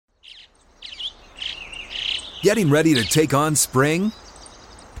Getting ready to take on spring?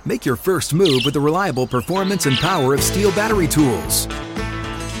 Make your first move with the reliable performance and power of Steel battery tools.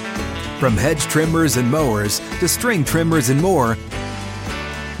 From hedge trimmers and mowers to string trimmers and more,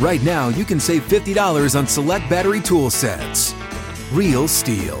 right now you can save $50 on select battery tool sets. Real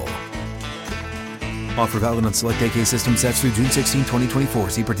Steel. Offer valid on select AK system sets through June 16, 2024.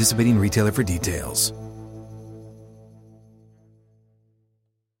 See participating retailer for details.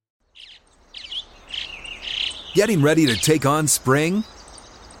 Getting ready to take on spring?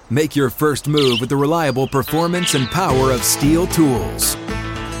 Make your first move with the reliable performance and power of Steel tools.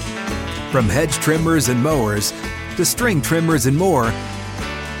 From hedge trimmers and mowers to string trimmers and more,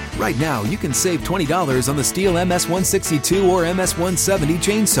 right now you can save $20 on the Steel MS-162 or MS-170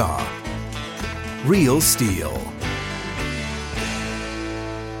 chainsaw. Real Steel.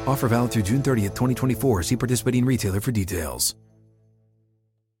 Offer valid through June 30th, 2024. See participating retailer for details.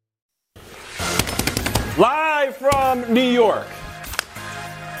 Live from New York.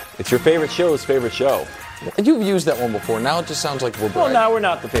 It's your favorite show's favorite show. You've used that one before. Now it just sounds like we're bragging. Well, now we're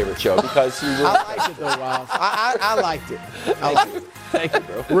not the favorite show because you were. I liked it though, Wiles. I liked it. I liked it. Thank you,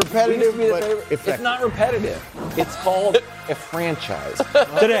 bro. Repetitive, but It's effective. not repetitive. It's called a franchise.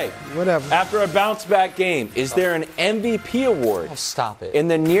 Today, Whatever. after a bounce-back game, is there an MVP award Oh, stop it. in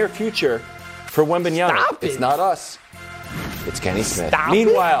the near future for Wembenyama? Stop It's it. not us. It's Kenny Smith. Stop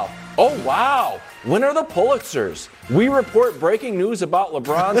Meanwhile, oh, wow. Winner of the Pulitzers. We report breaking news about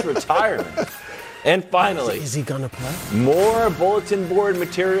LeBron's retirement. And finally, Is he gonna play? more bulletin board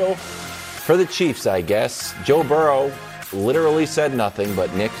material for the Chiefs, I guess. Joe Burrow literally said nothing,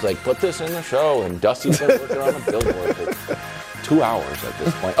 but Nick's like, put this in the show, and Dusty's been working on a billboard for 2 hours at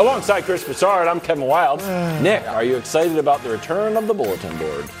this point. Alongside Chris Broussard, I'm Kevin Wild. Nick, are you excited about the return of the bulletin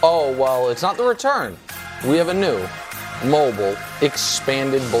board? Oh, well, it's not the return. We have a new mobile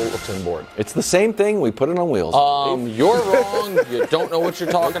expanded bulletin board. It's the same thing. We put it on wheels. You're wrong. You don't know what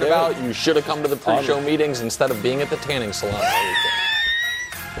you're talking about. You should have come to the pre-show meetings instead of being at the tanning salon all weekend.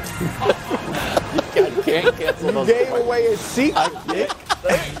 Can't cancel those Gave appointments. away his secret, Nick.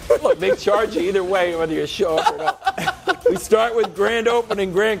 Look, they charge you either way whether you show up or not. We start with grand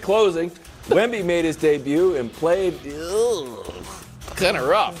opening, grand closing. Wemby made his debut and played kind of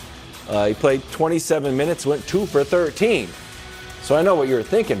rough. He played 27 minutes, went 2 for 13. So I know what you're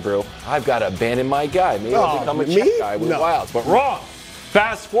thinking, bro. I've got to abandon my guy. Maybe I'll become a check guy with Wilds. But wrong.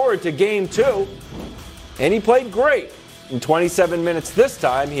 Fast forward to game 2, and he played great. In 27 minutes this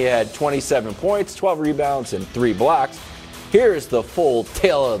time, he had 27 points, 12 rebounds, and 3 blocks. Here's the full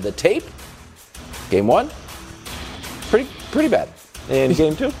tale of the tape. Game 1, pretty bad. And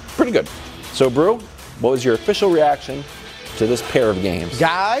game 2, pretty good. So, Brew, what was your official reaction to this pair of games?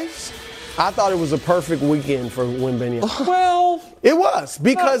 Guys, I thought it was a perfect weekend for Wembanyama. Well, It was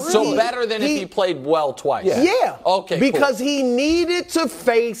because So better than if he played well twice. Yeah. Okay, Because cool. he needed to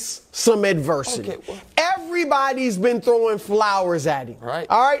face some adversity. Okay, well- Everybody's been throwing flowers at him. Right.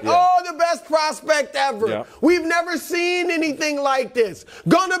 All right. Yeah. Oh, the best prospect ever. Yeah. We've never seen anything like this.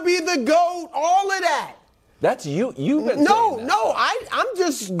 Gonna be the GOAT. All of that. that's you. You've been No, saying that. I'm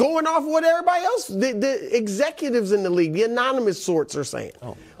just going off what everybody else, the executives in the league, the anonymous sorts are saying.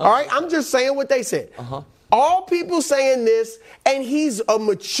 All right, I'm just saying what they said. All people saying this, and he's a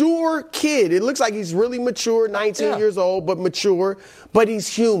mature kid. It looks like he's really mature, 19 years old, but mature, but he's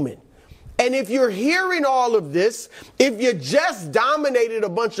human. And if you're hearing all of this, if you just dominated a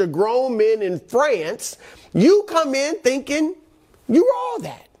bunch of grown men in France, you come in thinking you're all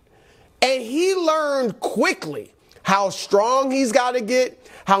that. And he learned quickly how strong he's got to get,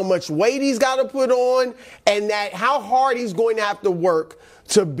 how much weight he's got to put on, and that how hard he's going to have to work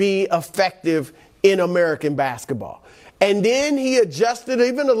to be effective in American basketball. And then he adjusted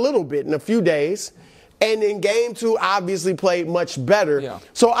even a little bit in a few days. And in game 2, obviously played much better. Yeah.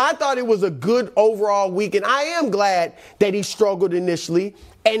 So I thought it was a good overall weekend. I am glad that he struggled initially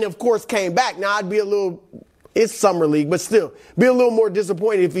and, of course, came back. Now, I'd be a little... It's Summer League, but still, be a little more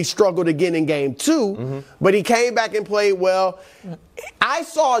disappointed if he struggled again in game 2. But he came back and played well. I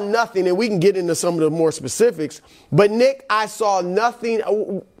saw nothing, and we can get into some of the more specifics. But, Nick, I saw nothing.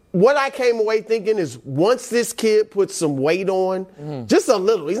 What I came away thinking is once this kid puts some weight on, just a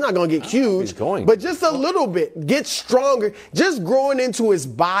little, he's not going to get huge, he's going. but just a little bit, get stronger, just growing into his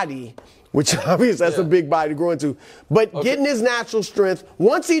body, which obviously that's a big body to grow into, but getting his natural strength.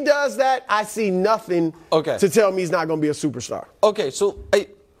 Once he does that, I see nothing to tell me he's not going to be a superstar. Okay, so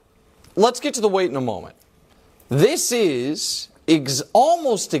let's get to the weight in a moment. This is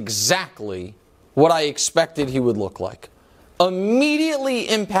almost exactly what I expected he would look like. Immediately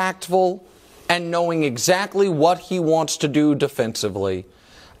impactful and knowing exactly what he wants to do defensively.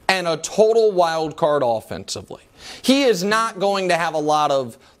 and a total wild card offensively. He is not going to have a lot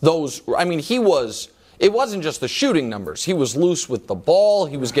of those. I mean, it wasn't just the shooting numbers. He was loose with the ball.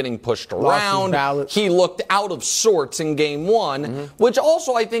 He was getting pushed around. He looked out of sorts in game one, which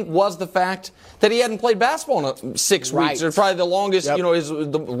also I think was the fact that he hadn't played basketball in 6 weeks. It's probably the longest,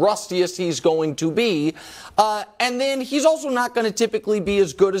 the rustiest he's going to be. And then he's also not going to typically be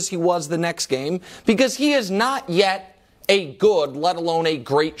as good as he was the next game because he is not yet a good, let alone a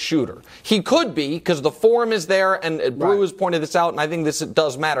great shooter. He could be, because the form is there, and Brew has pointed this out, and I think this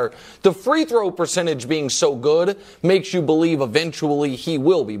does matter. The free throw percentage being so good makes you believe eventually he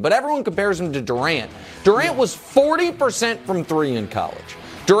will be. But everyone compares him to Durant. Durant was 40% from three in college.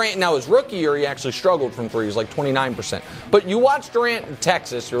 Durant, now his rookie year, he actually struggled from three. He was like 29%. But you watch Durant in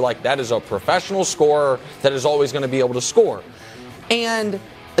Texas, you're like, that is a professional scorer that is always going to be able to score. And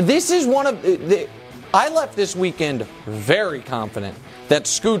this is one of the... I left this weekend very confident that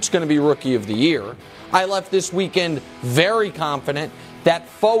Scoot's going to be Rookie of the Year. I left this weekend very confident that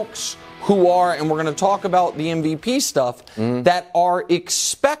folks who are, and we're going to talk about the MVP stuff, that are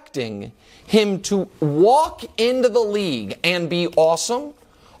expecting him to walk into the league and be awesome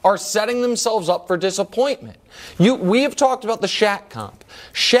are setting themselves up for disappointment. We have talked about the Shaq comp.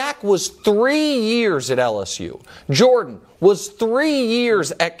 Shaq was 3 years at LSU. Jordan was 3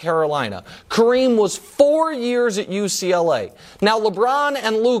 years at Carolina. Kareem was 4 years at UCLA. Now, LeBron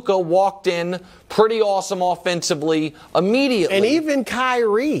and Luka walked in pretty awesome offensively immediately. And even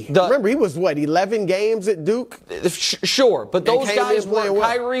Kyrie. Remember, he was, 11 games at Duke? Sure, but those guys were,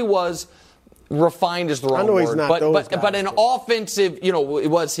 Kyrie was... refined is the wrong word, but an offensive,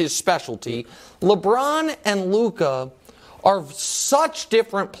 it was his specialty. LeBron and Luka are such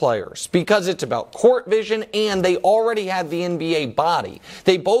different players because it's about court vision and they already had the NBA body.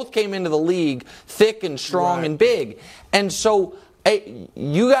 They both came into the league thick and strong and big. And so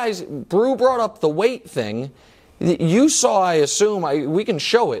you guys, Brew brought up the weight thing. You saw, I assume, we can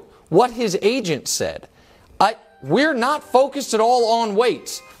show it, what his agent said. We're not focused at all on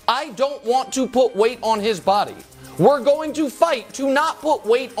weights. I don't want to put weight on his body. We're going to fight to not put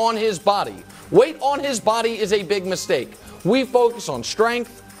weight on his body. Weight on his body is a big mistake. We focus on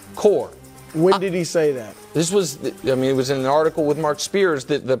strength, core. When did he say that? This was, it was in an article with Mark Spears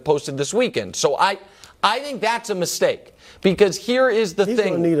that posted this weekend. So I think that's a mistake because here is the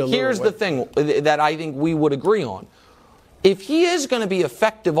thing. Here's the thing that I think we would agree on. If he is going to be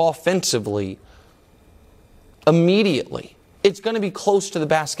effective offensively immediately, it's going to be close to the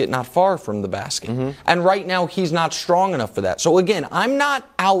basket, not far from the basket. And right now, he's not strong enough for that. So again, I'm not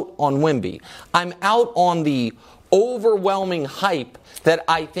out on Wemby. I'm out on the overwhelming hype that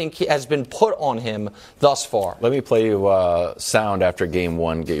I think has been put on him thus far. Let me play you sound after game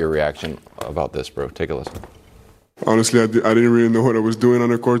one. Get your reaction about this, bro. Take a listen. Honestly, I didn't really know what I was doing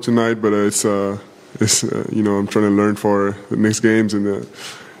on the court tonight, but it's I'm trying to learn for the next games, and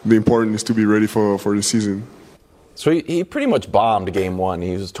the importance is to be ready for the season. So he pretty much bombed game one.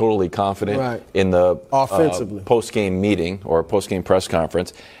 He was totally confident in the post-game meeting or post-game press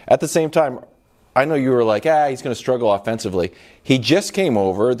conference. At the same time, I know you were like, he's going to struggle offensively. He just came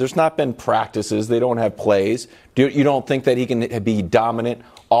over. There's not been practices. They don't have plays. You don't think that he can be dominant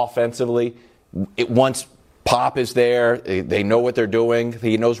offensively? Once Pop is there, they know what they're doing.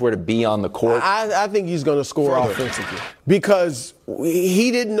 He knows where to be on the court. I think he's going to score offensively because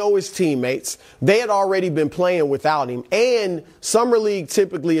he didn't know his teammates. They had already been playing without him. And Summer League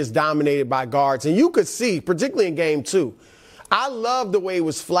typically is dominated by guards. And you could see, particularly in game two, I love the way he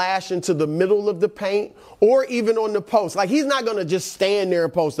was flashing to the middle of the paint or even on the post. Like, he's not going to just stand there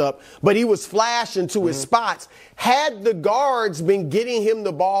and post up, but he was flashing to his spots. Had the guards been getting him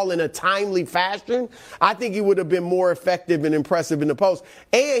the ball in a timely fashion, I think he would have been more effective and impressive in the post.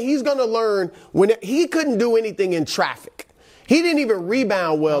 And he's going to learn when he couldn't do anything in traffic. He didn't even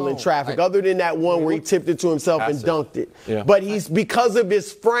rebound well in traffic, other than that one where he tipped it to himself and dunked it. Yeah. But because of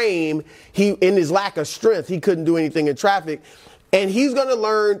his frame, in his lack of strength, he couldn't do anything in traffic. And he's going to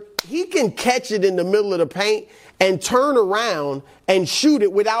learn he can catch it in the middle of the paint and turn around and shoot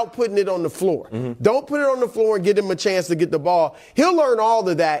it without putting it on the floor. Don't put it on the floor and get him a chance to get the ball. He'll learn all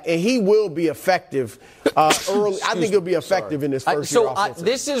of that, and he will be effective early. I think he'll be effective in his first year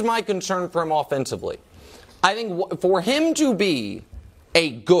offensively. This is my concern for him offensively. I think for him to be a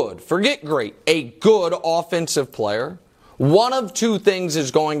good, forget great, a good offensive player, one of two things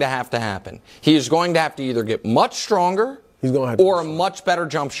is going to have to happen. He is going to have to either get much stronger or a much better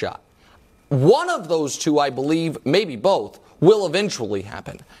jump shot. One of those two, I believe, maybe both, will eventually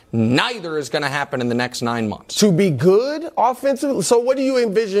happen. Neither is going to happen in the next 9 months. To be good offensively? So what do you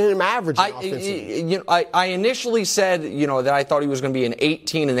envision him averaging offensively? I initially said, that I thought he was going to be an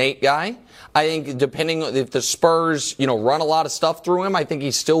 18-8 guy. I think depending on if the Spurs, run a lot of stuff through him, I think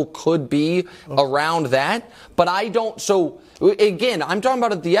he still could be around that. But I don't. So again, I'm talking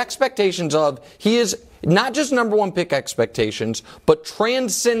about the expectations of he is not just number one pick expectations, but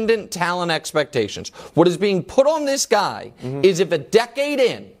transcendent talent expectations. What is being put on this guy is if a decade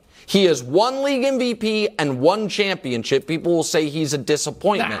in, he has one league MVP and one championship, people will say he's a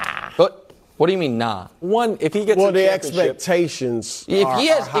disappointment. Nah. But what do you mean, nah? If he gets a the championship, expectations If are he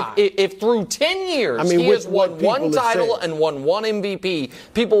has, high. if through 10 years he has won one title and won one MVP,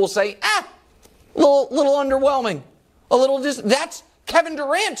 people will say, little underwhelming, a little that's Kevin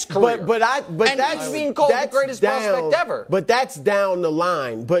Durant's career. But that's he's being called the greatest prospect ever. But that's down the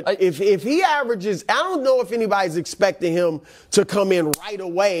line. But if he averages, I don't know if anybody's expecting him to come in right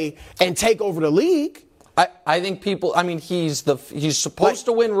away and take over the league. I think people. I mean, he's supposed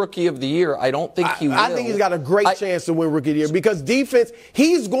to win Rookie of the Year. I don't think he will. I think he's got a great chance to win Rookie of the Year because defense.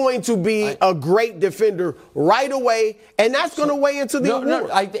 He's going to be a great defender right away, and that's going to weigh into the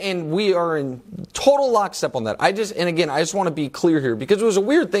award. And we are in total lockstep on that. I just want to be clear here because it was a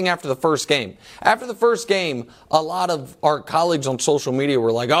weird thing after the first game. After the first game, a lot of our colleagues on social media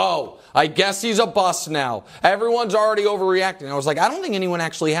were like, "Oh, I guess he's a bust now. Everyone's already overreacting." I was like, I don't think anyone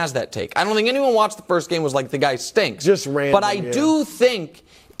actually has that take. I don't think anyone watched the first game was like, the guy stinks. Just random. But I do think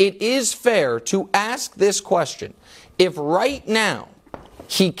it is fair to ask this question. If right now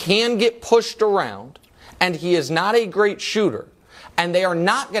he can get pushed around and he is not a great shooter, and they are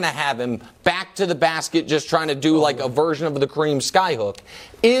not going to have him back to the basket just trying to do like a version of the Kareem skyhook,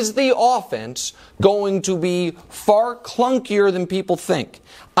 is the offense going to be far clunkier than people think?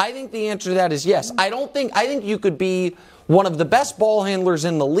 I think the answer to that is yes. I think you could be one of the best ball handlers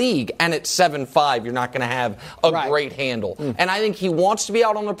in the league, and at 7'5", you're not going to have a great handle. And I think he wants to be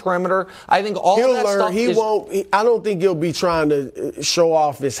out on the perimeter. I think all of that stuff I don't think he'll be trying to show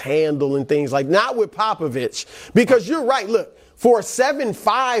off his handle and things like not with Popovich. Because you're right. Look, for a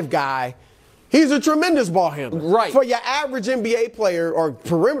 7'5" guy, he's a tremendous ball handler. Right. For your average NBA player or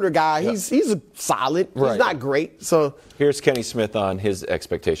perimeter guy, he's a solid. He's not great. So here's Kenny Smith on his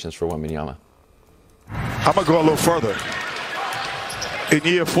expectations for Wembanyama. I'm going to go a little further. In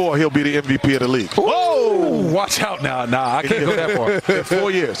year 4, he'll be the MVP of the league. Whoa! Watch out now. Nah, I can't go that far. In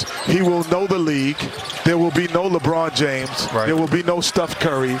 4 years. He will know the league. There will be no LeBron James. Right. There will be no Steph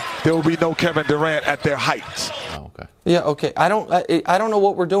Curry. There will be no Kevin Durant at their heights. Oh, okay. Yeah, okay. I don't know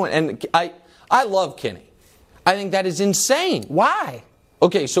what we're doing. And I love Kenny. I think that is insane. why?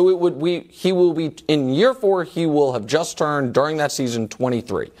 Okay, so he will be in year 4. He will have just turned during that season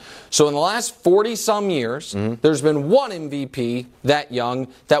 23. So in the last 40-some years, there's been one MVP that young.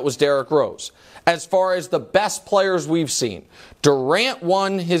 That was Derrick Rose. As far as the best players we've seen, Durant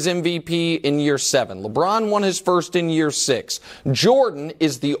won his MVP in year 7. LeBron won his first in year 6. Jordan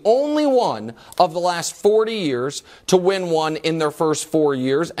is the only one of the last 40 years to win one in their first 4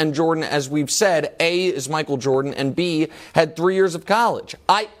 years. And Jordan, as we've said, A, is Michael Jordan, and B, had 3 years of college.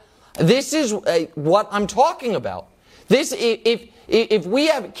 This is what I'm talking about. If we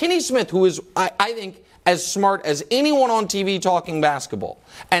have Kenny Smith, who is, I think, as smart as anyone on TV talking basketball,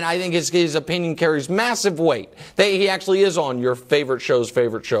 and I think his opinion carries massive weight. He actually is on your favorite show's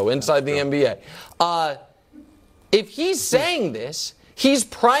favorite show, Inside the NBA. If he's saying this, he's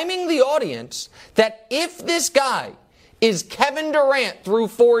priming the audience that if this guy is Kevin Durant through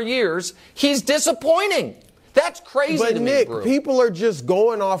 4 years, he's disappointing. That's crazy to me, Nick, Brew. people are just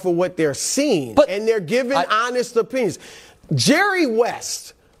going off of what they're seeing, and they're giving honest opinions. Jerry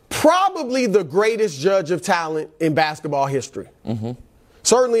West, probably the greatest judge of talent in basketball history.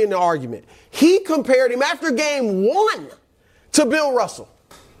 Certainly in the argument. He compared him after game 1 to Bill Russell.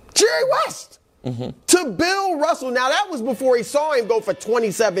 Jerry West. To Bill Russell. Now, that was before he saw him go for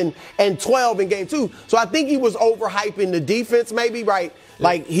 27 and 12 in game 2. So I think he was overhyping the defense maybe, right?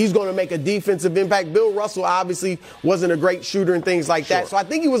 Like, he's going to make a defensive impact. Bill Russell obviously wasn't a great shooter and things like that. So I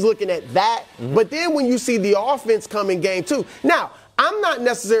think he was looking at that. But then when you see the offense come in game 2. Now, I'm not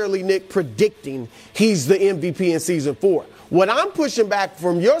necessarily, Nick, predicting he's the MVP in season 4. What I'm pushing back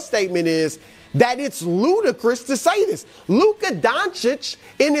from your statement is that it's ludicrous to say this. Luka Doncic,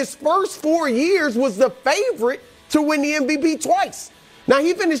 in his first 4 years, was the favorite to win the MVP twice. Now,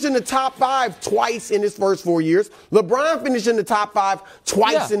 he finished in the top 5 twice in his first 4 years. LeBron finished in the top 5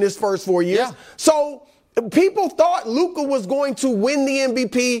 twice in his first 4 years. So People thought Luka was going to win the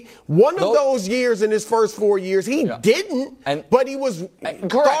MVP one of those years in his first 4 years. He didn't, but he was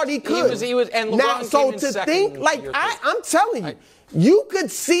thought he could. He was, and LeBron now, so came in to second think, like, year I'm telling you, you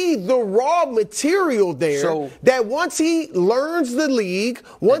could see the raw material there that once he learns the league,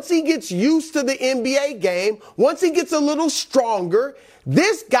 once he gets used to the NBA game, once he gets a little stronger,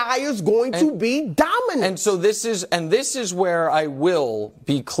 this guy is going to be dominant. And so this is where I will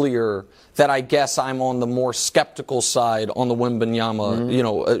be clear that I guess I'm on the more skeptical side on the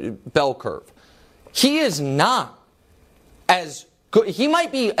Wembanyama, bell curve. He is not as good. He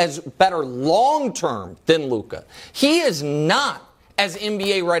might be as better long term than Luka. He is not as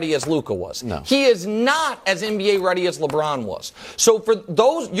NBA ready as Luka was. No. He is not as NBA ready as LeBron was. So for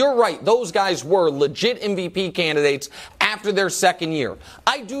those, you're right, those guys were legit MVP candidates after their second year.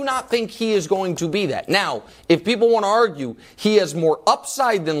 I do not think he is going to be that. Now, if people want to argue he has more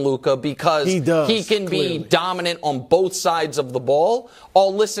upside than Luka because he can be dominant on both sides of the ball,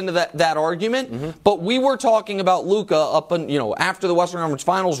 I'll listen to that argument. Mm-hmm. But we were talking about Luka after the Western Conference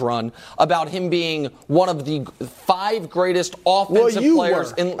Finals run about him being one of the 5 greatest offensive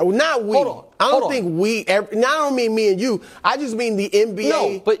players in. Not we. I don't think we. I don't mean me and you. I just mean the NBA.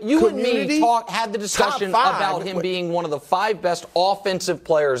 No, but you community, and me had the discussion about him being one of the 5 best offensive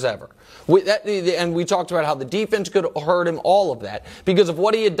players ever. And we talked about how the defense could hurt him, all of that, because of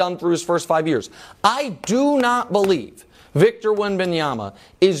what he had done through his first 5 years. I do not believe Victor Wembanyama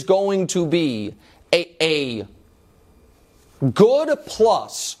is going to be a good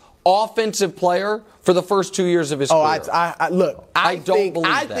plus offensive player for the first 2 years of his career. I think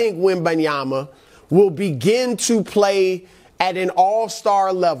Wembanyama will begin to play at an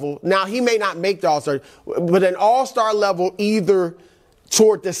all-star level. Now, he may not make the all-star, but an all-star level either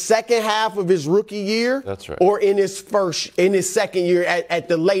toward the second half of his rookie year, that's right, or in his second year at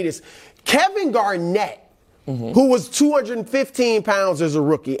the latest. Kevin Garnett, who was 215 pounds as a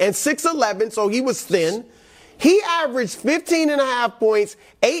rookie and 6'11", so he was thin. He averaged 15.5 points,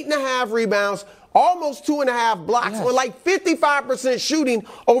 8.5 rebounds, almost 2.5 blocks, or like 55% shooting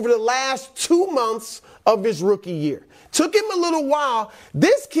over the last 2 months of his rookie year. Took him a little while.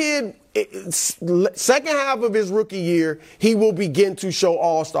 This kid, second half of his rookie year, he will begin to show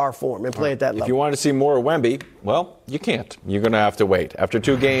all-star form and play at that level. If you want to see more of Wemby, well, you can't. You're going to have to wait. After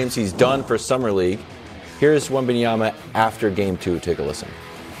 2 games, he's done for Summer League. Here's Wembanyama after Game 2. Take a listen.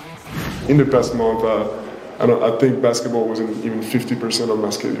 In the past month, I think basketball wasn't even 50% of my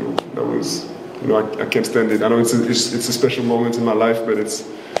schedule. That was, I can't stand it. I know it's a special moment in my life, but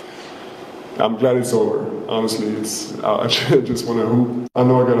I'm glad it's over. Honestly, I just want to hoop. I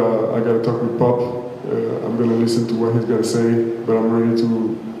know I gotta talk with Pop. I'm gonna listen to what he's gonna say, but I'm ready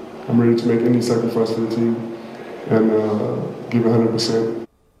to make any sacrifice for the team and give 100%.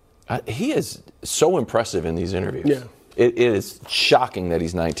 He is so impressive in these interviews. Yeah. It is shocking that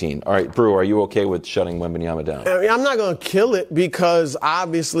he's 19. All right, Brew, are you okay with shutting Wembanyama down? I mean, I'm not going to kill it because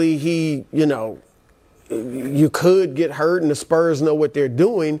obviously you could get hurt and the Spurs know what they're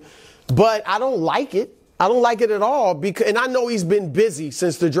doing, but I don't like it. I don't like it at all and I know he's been busy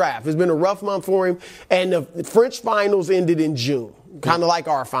since the draft. It's been a rough month for him, and the French finals ended in June, kind of like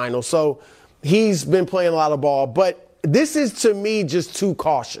our finals. So he's been playing a lot of ball, but this is to me just too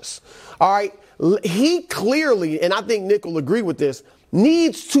cautious. All right. He clearly, and I think Nick will agree with this,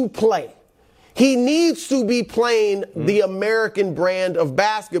 needs to play. He needs to be playing the American brand of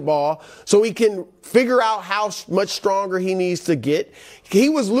basketball so he can figure out how much stronger he needs to get. He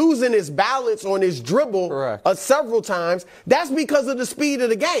was losing his balance on his dribble several times. That's because of the speed of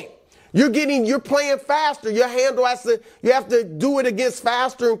the game. You're playing faster. Your handle you have to do it against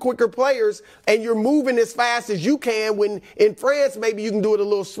faster and quicker players, and you're moving as fast as you can when in France, maybe you can do it a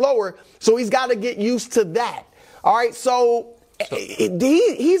little slower. So he's got to get used to that. All right. So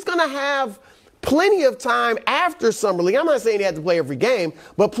he's going to have plenty of time after Summer League. I'm not saying he had to play every game,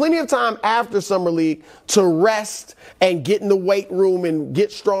 but plenty of time after Summer League to rest and get in the weight room and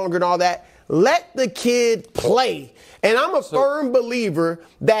get stronger and all that. Let the kid play. And I'm a firm believer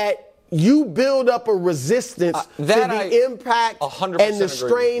that you build up a resistance to the impact and the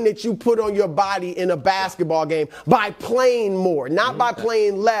strain that you put on your body in a basketball game by playing more, not by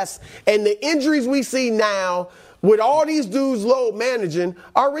playing less. And the injuries we see now with all these dudes load managing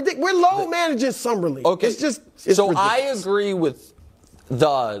are ridiculous. We're load managing Summer League. Okay. It's ridiculous. I agree with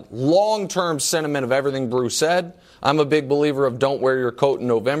the long-term sentiment of everything Bruce said. I'm a big believer of don't wear your coat in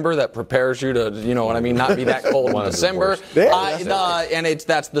November. That prepares you to, not be that cold in December.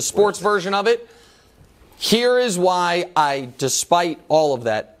 That's the sports version of it. Here is why I, despite all of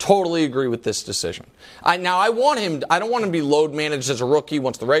that, totally agree with this decision. I don't want him to be load managed as a rookie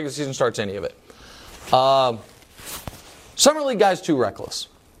once the regular season starts, any of it. Summer League guys too reckless.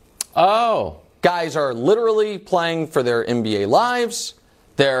 Oh. Guys are literally playing for their NBA lives.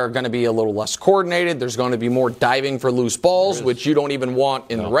 They're going to be a little less coordinated. There's going to be more diving for loose balls, which you don't even want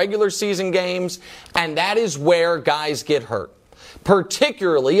in the regular season games. And that is where guys get hurt.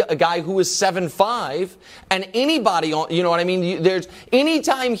 Particularly a guy who is 7'5", and anybody on, you know what I mean? There's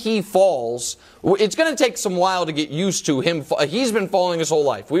anytime he falls, it's going to take some while to get used to him. He's been falling his whole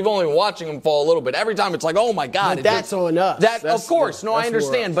life. We've only been watching him fall a little bit. Every time it's like, oh my God. But that's on us. That's of course. No, I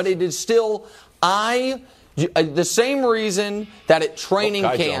understand. But it is still, the same reason that at training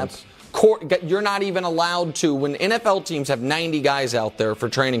camp, you're not even allowed to, when NFL teams have 90 guys out there for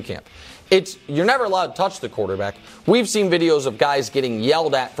training camp, you're never allowed to touch the quarterback. We've seen videos of guys getting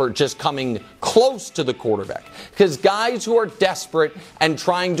yelled at for just coming close to the quarterback. Because guys who are desperate and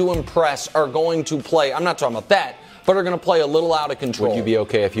trying to impress are going to play, I'm not talking about that, but are going to play a little out of control. Would you be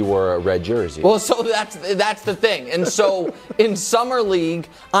okay if you wore a red jersey? Well, so that's the thing. And so in Summer League,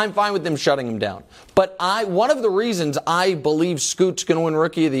 I'm fine with them shutting him down. But one of the reasons I believe Scoot's going to win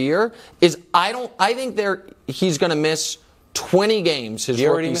Rookie of the Year is I think he's going to miss 20 games his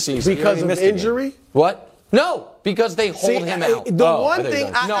rookie season. Because of injury? What? No, because they hold him out.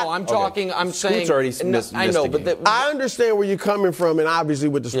 I'm saying. Scoot's already missed. I know, but I understand where you're coming from, and obviously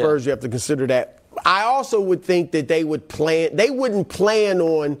with the Spurs, you have to consider that. I also would think that they wouldn't plan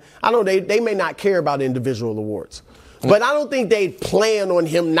on, I know they may not care about individual awards. But I don't think they'd plan on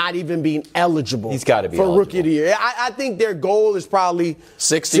him not even being eligible. He's got to be for eligible. Rookie of the Year. I think their goal is probably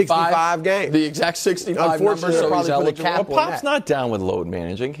 65 games. The exact 65 number, so he's eligible. Pop's not down with load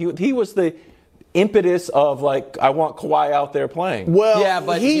managing. He was the impetus of, like, I want Kawhi out there playing. Well, yeah,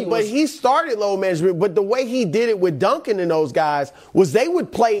 but he started load management, but the way he did it with Duncan and those guys was they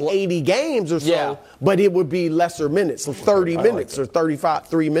would play 80 games or so, but it would be lesser minutes, so 30 minutes or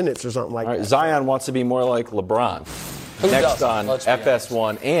 3 minutes or something like that. Zion wants to be more like LeBron. Next on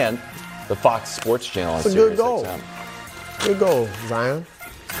FS1 and the Fox Sports Channel on Sirius XM. Good goal, Zion.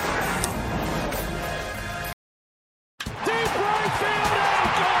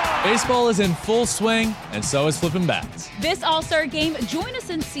 Baseball is in full swing, and so is flipping bats. This All-Star Game, join us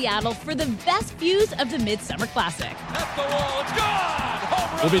in Seattle for the best views of the Midsummer Classic. At the wall, it's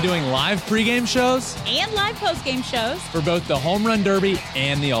gone! We'll be doing live pregame shows and live postgame shows for both the Home Run Derby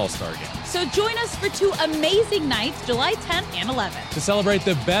and the All-Star Game. So join us for 2 amazing nights, July 10th and 11th. To celebrate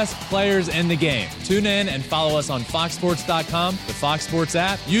the best players in the game, tune in and follow us on foxsports.com, the Fox Sports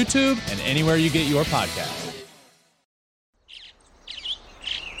app, YouTube, and anywhere you get your podcasts.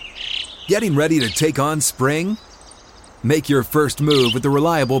 Getting ready to take on spring? Make your first move with the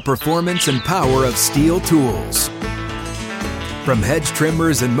reliable performance and power of Steel tools. From hedge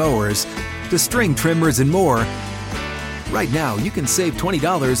trimmers and mowers to string trimmers and more, right now you can save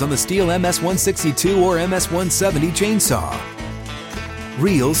 $20 on the Steel MS-162 or MS-170 chainsaw.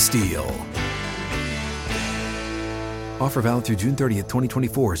 Real Steel. Offer valid through June 30th,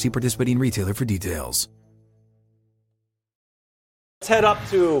 2024. See participating retailer for details. Let's head up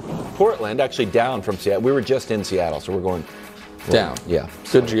to Portland, actually down from Seattle. We were just in Seattle, so we're going down. Yeah.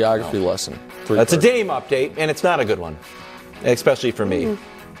 Good geography lesson. That's a Dame update, and it's not a good one, especially for me.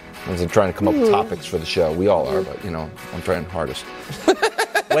 I'm trying to come up with topics for the show. We all are, but, I'm trying hardest.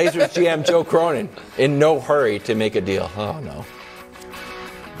 Blazers GM Joe Cronin, in no hurry to make a deal. Oh, no.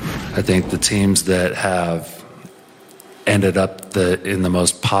 I think the teams that have ended up in the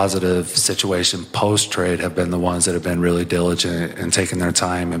most positive situation post-trade have been the ones that have been really diligent and taken their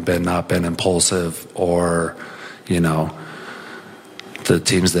time and not been impulsive, or, the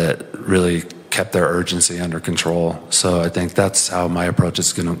teams that really kept their urgency under control. So I think that's how my approach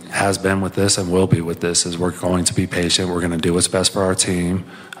has been with this and will be with this, is we're going to be patient. We're going to do what's best for our team.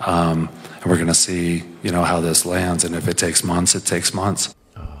 And we're going to see, how this lands. And if it takes months, it takes months.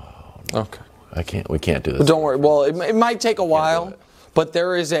 Oh, okay. We can't do this. But don't worry. Well, it might take a while, but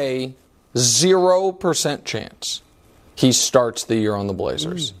there is a 0% chance he starts the year on the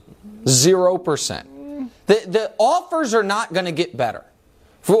Blazers. 0%. The offers are not going to get better.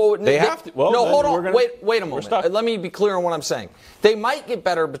 They have to. Well, no, hold on. Wait a moment. Let me be clear on what I'm saying. They might get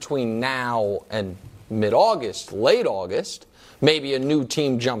better between now and mid-August, late August. Maybe a new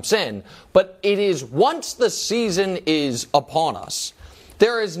team jumps in. But it is, once the season is upon us,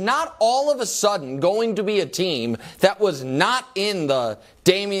 there is not all of a sudden going to be a team that was not in the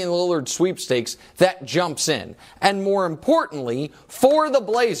Damian Lillard sweepstakes that jumps in. And more importantly, for the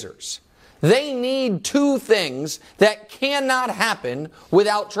Blazers, They need two things that cannot happen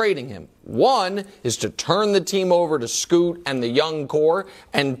without trading him. One is to turn the team over to Scoot and the young core.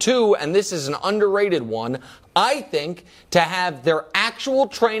 And two, and this is an underrated one, I think to have their actual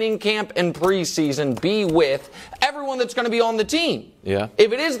training camp and preseason be with everyone that's going to be on the team. Yeah.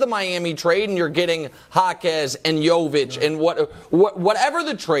 If it is the Miami trade and you're getting Jaquez and Jovic and whatever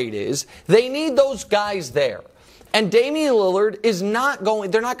the trade is, they need those guys there. And Damian Lillard is not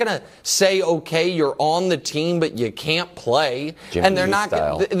going, they're not going to say, okay, you're on the team, but you can't play. Jimmy and they're not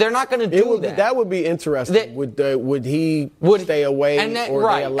going to do that. That would be interesting. Would he stay away? Or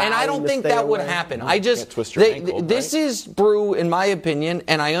right. they allow and I don't him to think stay that would away? happen. I just, twist your ankle, this is Brew, in my opinion,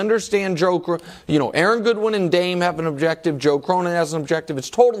 and I understand Aaron Goodwin and Dame have an objective. Joe Cronin has an objective. It's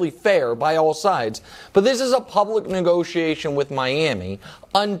totally fair by all sides. But this is a public negotiation with Miami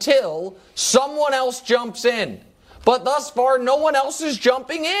until someone else jumps in. But thus far, no one else is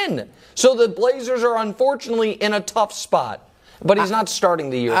jumping in. So the Blazers are unfortunately in a tough spot. But he's not starting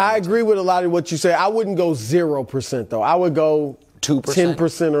the year. I agree with a lot of what you say. I wouldn't go 0%, though. I would go 2%?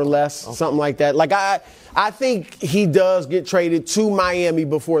 10% or less, something like that. Like, I think he does get traded to Miami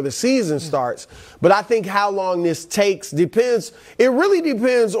before the season starts. But I think how long this takes depends. It really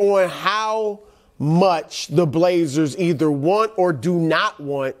depends on how much the Blazers either want or do not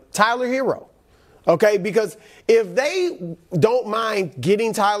want Tyler Hero. Okay, because if they don't mind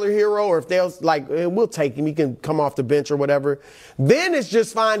getting Tyler Hero, or if they'll like, we'll take him, he can come off the bench or whatever, then it's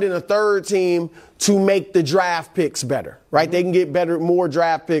just finding a third team to make the draft picks better, right? They can get more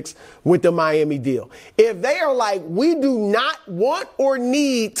draft picks with the Miami deal. If they are like, we do not want or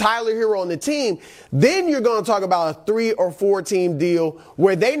need Tyler Hero on the team, then you're going to talk about a 3 or 4 team deal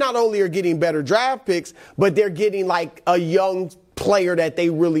where they not only are getting better draft picks, but they're getting like a young player that they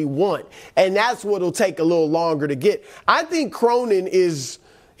really want. And that's what'll take a little longer to get. I think Cronin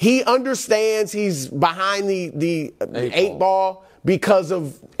he understands he's behind the 8 ball because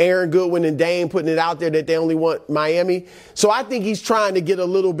of Aaron Goodwin and Dame putting it out there that they only want Miami. So I think he's trying to get a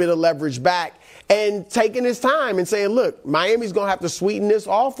little bit of leverage back and taking his time and saying, look, Miami's going to have to sweeten this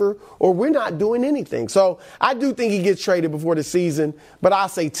offer or we're not doing anything. So I do think he gets traded before the season, but I'll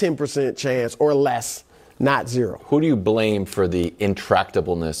say 10% chance or less. Not 0. Who do you blame for the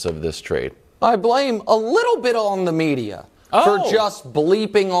intractableness of this trade? I blame a little bit on the media for just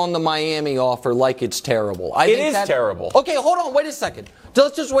bleeping on the Miami offer like it's terrible. It is terrible. Okay, hold on. Wait a second.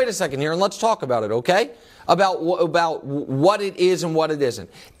 Let's just wait a second here and let's talk about it, okay? About what it is and what it isn't.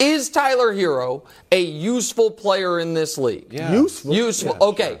 Is Tyler Hero a useful player in this league? Yeah. Useful? Useful. Yeah,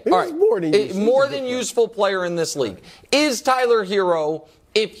 okay. sure. All right. More than useful player in this league. Is Tyler Hero,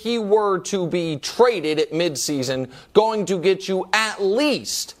 if he were to be traded at midseason, going to get you at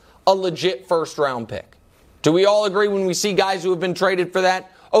least a legit first-round pick? Do we all agree when we see guys who have been traded for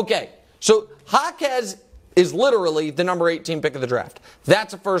that? Okay, so Jaquez is literally the number 18 pick of the draft.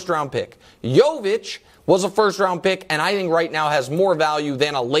 That's a first-round pick. Jovic was a first-round pick, and I think right now has more value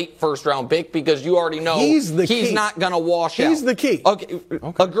than a late first-round pick because you already know he's not going to wash out. He's the key. Okay,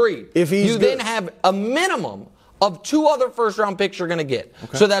 agreed. If he's you then have a minimum of 2 other first-round picks you're going to get.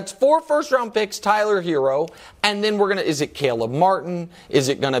 Okay. So that's 4 first-round picks, Tyler Hero, and then is it Caleb Martin? Is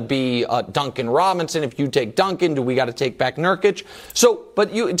it going to be Duncan Robinson? If you take Duncan, do we got to take back Nurkic? So,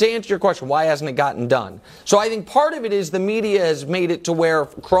 but to answer your question, why hasn't it gotten done? So I think part of it is the media has made it to where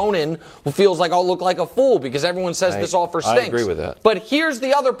Cronin feels like I'll look like a fool because everyone says this offer stinks. I agree with that. But here's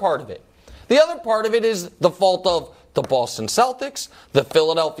the other part of it. The other part of it is the fault of the Boston Celtics, the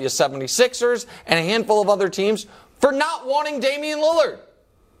Philadelphia 76ers, and a handful of other teams for not wanting Damian Lillard.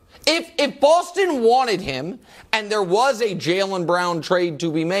 If Boston wanted him and there was a Jaylen Brown trade to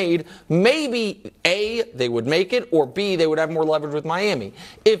be made, maybe A, they would make it, or B, they would have more leverage with Miami.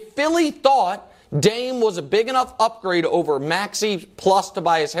 If Philly thought Dame was a big enough upgrade over Maxey plus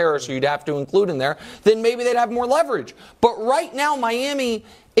Tobias Harris, who you'd have to include in there, then maybe they'd have more leverage. But right now, Miami,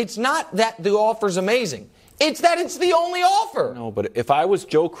 it's not that the offer's amazing. It's that it's the only offer. No, but if I was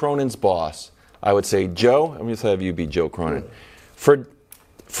Joe Cronin's boss, I would say, Joe, I'm going to have you be Joe Cronin.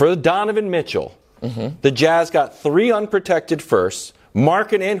 For Donovan Mitchell, the Jazz got 3 unprotected firsts,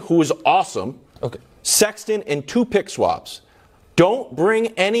 Markkanen, who is awesome, Sexton, and 2 pick swaps. Don't bring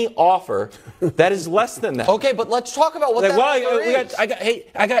any offer that is less than that. Okay, but let's talk about what that offer is.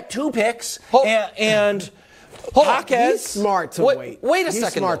 I got 2 picks, and Jaquez. He's smart to wait. Wait a second.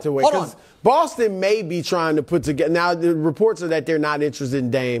 He's smart to wait. Hold on. Boston may be trying to put together. Now, the reports are that they're not interested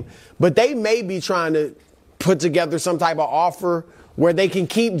in Dame, but they may be trying to put together some type of offer where they can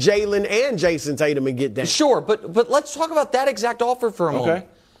keep Jalen and Jason Tatum and get Dame. Sure, but let's talk about that exact offer for a moment.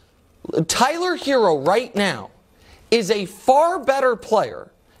 Tyler Hero right now is a far better player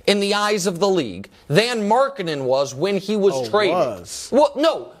in the eyes of the league than Markkanen was when he was traded. Well,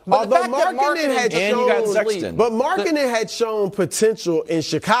 no. But the fact that Markkanen had shown, but Markkanen had shown potential in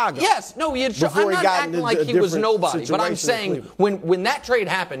Chicago. Yes, no, he had shown. I'm not acting like he was nobody, but I'm saying when that trade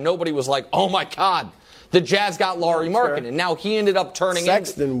happened, nobody was like, oh my God, the Jazz got Lauri Markkanen. Now he ended up turning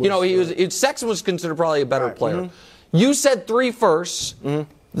Sexton. Sexton was considered probably a better player. You said 3 firsts.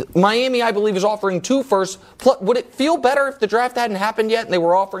 Miami, I believe, is offering 2 firsts. Would it feel better if the draft hadn't happened yet and they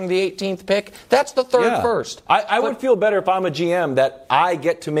were offering the 18th pick? That's the 3rd first. I would feel better if I'm a GM that I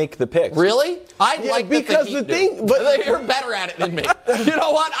get to make the picks. Really? I'd like because the thing, but you're better at it than me. You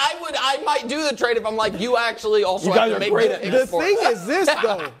know what? I might do the trade if I'm like, you actually also have to make the picks. The thing is this,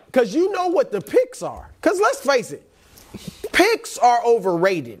 though, because you know what the picks are. Because let's face it, picks are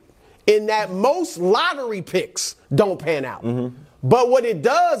overrated in that most lottery picks don't pan out. But what it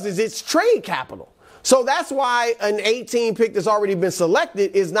does is it's trade capital. So that's why an 18 pick that's already been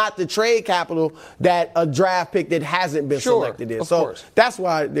selected is not the trade capital that a draft pick that hasn't been selected is. So that's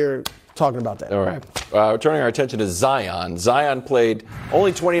why they're talking about that. All right. Turning our attention to Zion. Zion played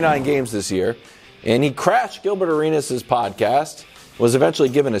only 29 games this year, and he crashed Gilbert Arenas' podcast, was eventually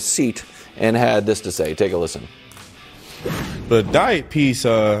given a seat, and had this to say. Take a listen. The diet piece,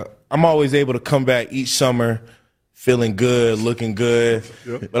 I'm always able to come back each summer feeling good, looking good.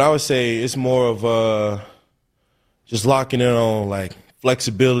 But I would say it's more of just locking in on, like,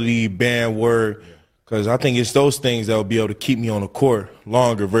 flexibility, band work, because I think it's those things that will be able to keep me on the court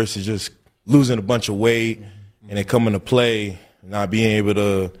longer versus just losing a bunch of weight and then coming to play and not being able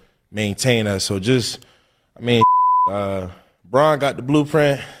to maintain that. So just, I mean, Bron got the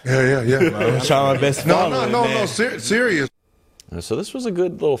blueprint. Yeah. I'm trying my best to follow it, man. Serious. So this was a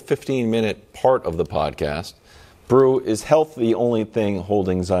good little 15-minute part of the podcast. Brew, is health the only thing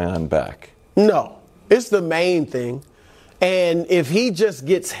holding Zion back? No, it's the main thing. And if he just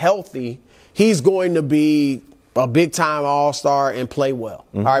gets healthy, he's going to be a big-time all-star and play well.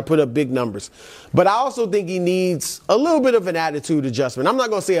 All right, put up big numbers. But I also think he needs a little bit of an attitude adjustment. I'm not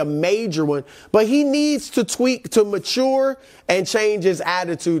going to say a major one, but he needs to tweak, to mature, and change his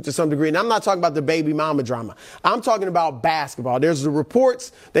attitude to some degree. And I'm not talking about the baby mama drama. I'm talking about basketball. There's the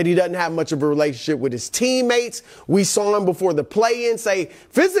reports that he doesn't have much of a relationship with his teammates. We saw him before the play-in say,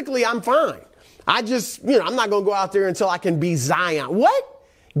 physically, I'm fine. I just, I'm not going to go out there until I can be Zion. What?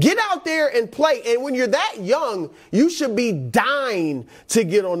 Get out there and play. And when you're that young, you should be dying to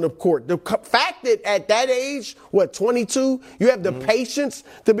get on the court. The fact that at that age, 22, you have the patience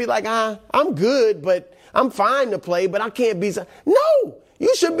to be like, I'm good, but I'm fine to play, but I can't be. No,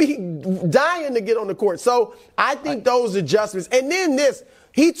 you should be dying to get on the court. So I think those adjustments. And then this,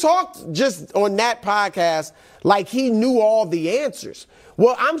 he talked just on that podcast like he knew all the answers.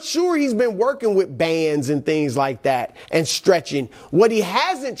 Well, I'm sure he's been working with bands and things like that and stretching. What he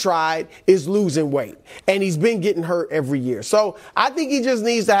hasn't tried is losing weight, and he's been getting hurt every year. So I think he just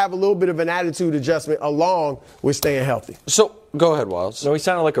needs to have a little bit of an attitude adjustment along with staying healthy. So go ahead, Wiles. No, he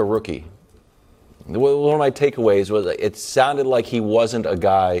sounded like a rookie. One of my takeaways was it sounded like he wasn't a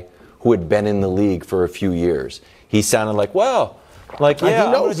guy who had been in the league for a few years. He sounded like, he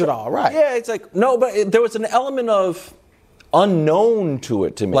knows it all, right? Yeah, it's like, no, but there was an element of unknown to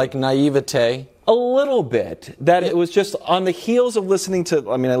it to me. Like naivete? A little bit. That it was just on the heels of listening to,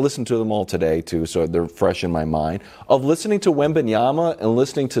 I listened to them all today too, so they're fresh in my mind, of listening to Wembanyama and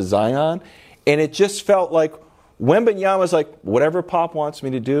listening to Zion, and it just felt like Wembanyama's like, whatever Pop wants me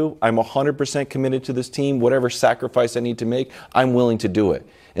to do, I'm 100% committed to this team. Whatever sacrifice I need to make, I'm willing to do it.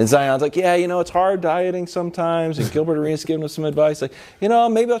 And Zion's like, it's hard dieting sometimes, and Gilbert Arenas giving him some advice. Like,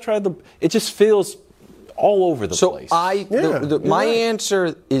 maybe I'll try it just feels all over the place. So my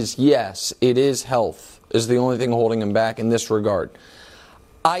answer is yes, it is health is the only thing holding him back in this regard.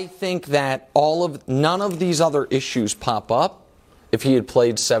 I think that none of these other issues pop up if he had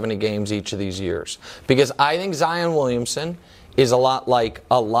played 70 games each of these years. Because I think Zion Williamson is a lot like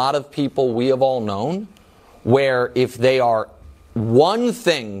a lot of people we have all known, where if they are, one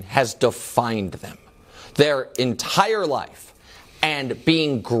thing has defined them their entire life, and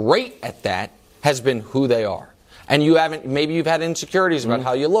being great at that has been who they are. And maybe you've had insecurities about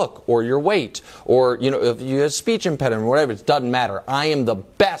how you look or your weight or, if you have speech impediment or whatever, it doesn't matter. I am the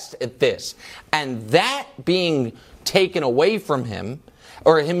best at this. And that being taken away from him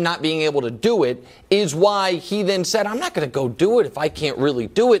or him not being able to do it is why he then said, I'm not going to go do it if I can't really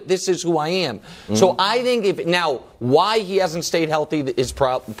do it. This is who I am. So I think why he hasn't stayed healthy is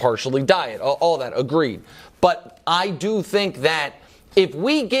partially diet, all that, agreed. But I do think that if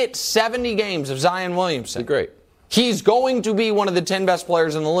we get 70 games of Zion Williamson, great. He's going to be one of the 10 best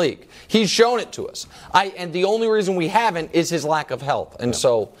players in the league. He's shown it to us. And the only reason we haven't is his lack of health. And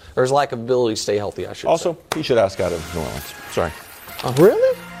so, or his lack of ability to stay healthy, I should say. Also, he should ask out of New Orleans. Sorry.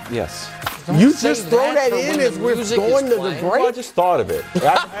 Really? Yes. You just throw that in as we're going to the break? Well, I just thought of it.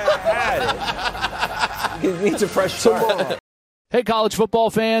 I had it. It needs a fresh start. Hey, college football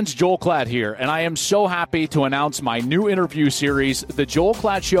fans, Joel Klatt here, and I am so happy to announce my new interview series, The Joel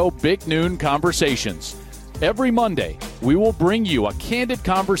Klatt Show Big Noon Conversations. Every Monday, we will bring you a candid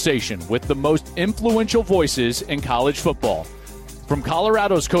conversation with the most influential voices in college football. From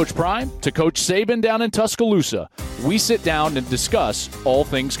Colorado's Coach Prime to Coach Saban down in Tuscaloosa, we sit down and discuss all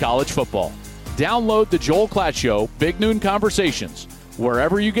things college football. Download The Joel Klatt Show Big Noon Conversations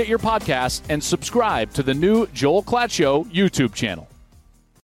wherever you get your podcasts, and subscribe to the new Joel Klatt Show YouTube channel.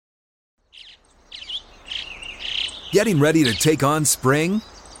 Getting ready to take on spring?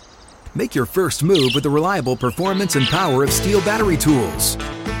 Make your first move with the reliable performance and power of Steel battery tools.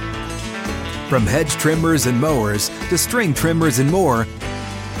 From hedge trimmers and mowers to string trimmers and more,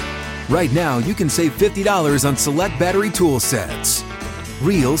 right now you can save $50 on select battery tool sets.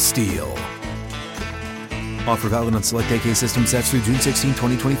 Real Steel. Offer valid on select AK system sets through June 16,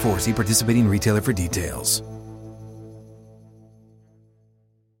 2024. See participating retailer for details.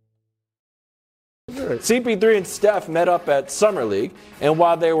 CP3 and Steph met up at Summer League, and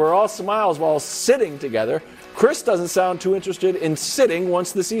while they were all smiles while sitting together, Chris doesn't sound too interested in sitting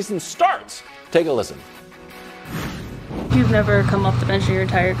once the season starts. Take a listen. You've never come off the bench in your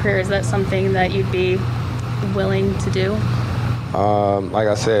entire career. Is that something that you'd be willing to do? Like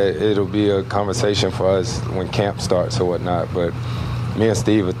I said, it'll be a conversation for us when camp starts or whatnot. But me and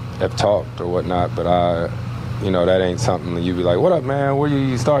Steve have talked or whatnot. But that ain't something that you be like, "What up, man? Where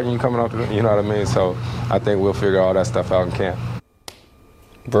you starting? You coming off?" You know what I mean? So I think we'll figure all that stuff out in camp.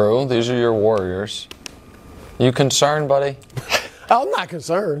 Bro, these are your Warriors. You concerned, buddy? I'm not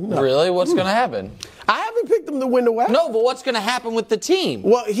concerned. No. Really? What's going to happen? I haven't picked them to win the West. No, but what's going to happen with the team?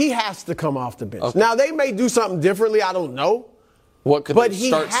 Well, he has to come off the bench. Okay. Now, they may do something differently. I don't know. What could but they he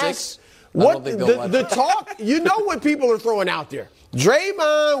start has, six? What the talk? You know what people are throwing out there?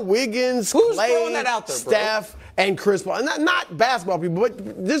 Draymond, Wiggins, Who's Clay, throwing that out there, bro? Steph, and Chris Paul. Not basketball people,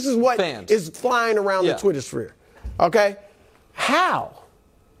 but this is what is flying around the Twitter sphere. Okay, how?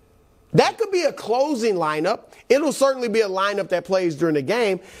 That could be a closing lineup. It'll certainly be a lineup that plays during the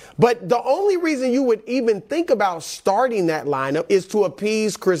game. But the only reason you would even think about starting that lineup is to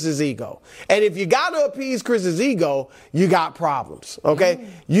appease Chris's ego. And if you got to appease Chris's ego, you got problems, okay?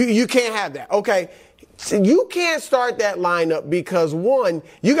 You can't have that, okay? So you can't start that lineup because, one,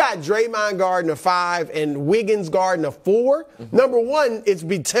 you got Draymond guarding a 5 and Wiggins guarding a 4. Number one, it's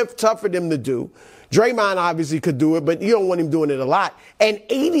be tough for them to do. Draymond obviously could do it, but you don't want him doing it a lot. And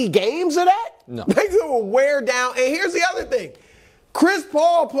 80 games of that? No. They're going to wear down. And here's the other thing. Chris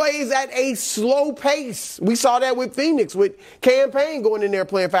Paul plays at a slow pace. We saw that with Phoenix, with Campaign going in there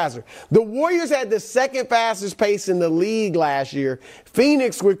playing faster. The Warriors had the second fastest pace in the league last year.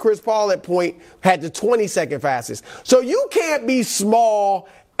 Phoenix, with Chris Paul at point, had the 22nd fastest. So you can't be small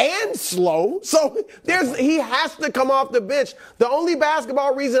and slow. So he has to come off the bench. The only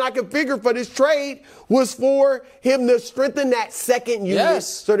basketball reason I could figure for this trade was for him to strengthen that second unit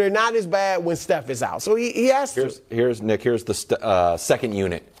so they're not as bad when Steph is out. So he has to. Here's the second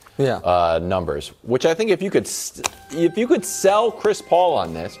unit numbers, which I think if you could sell Chris Paul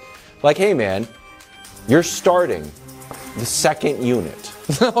on this, like, hey man, you're starting the second unit.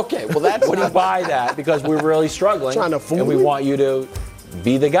 Okay, well that's when you buy that because we're really struggling trying to fool and we me? want you to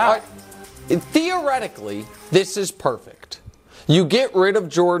be the guy. Theoretically, this is perfect. You get rid of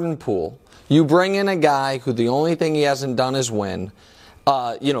Jordan Poole. You bring in a guy who the only thing he hasn't done is win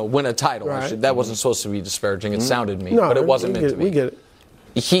a title. Right. That wasn't supposed to be disparaging. It sounded mean, but it wasn't meant to be. We get it.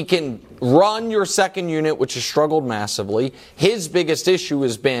 He can run your second unit, which has struggled massively. His biggest issue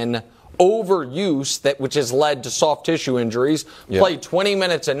has been overuse, which has led to soft tissue injuries. Play 20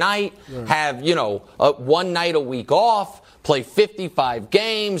 minutes a night, have one night a week off, play 55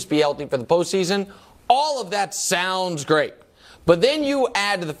 games, be healthy for the postseason. All of that sounds great. But then you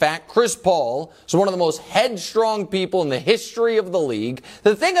add to the fact Chris Paul is one of the most headstrong people in the history of the league.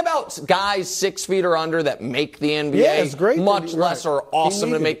 The thing about guys 6 feet or under that make the NBA, much less are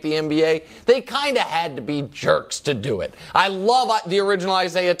awesome to make the NBA, they kind of had to be jerks to do it. I love the original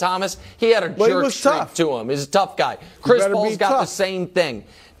Isaiah Thomas. He had a jerk streak to him. He's a tough guy. Chris Paul's got the same thing.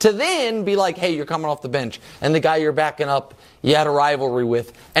 To then be like, hey, you're coming off the bench, and the guy you're backing up, you had a rivalry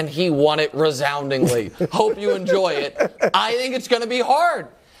with, and he won it resoundingly. Hope you enjoy it. I think it's going to be hard.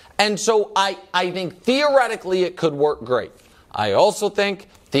 And so I think theoretically it could work great. I also think,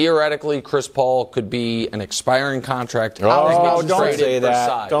 theoretically, Chris Paul could be an expiring contract. Oh, don't say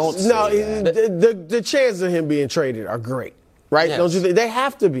that. Don't say that. The chances of him being traded are great, right? Yes. Don't you think? They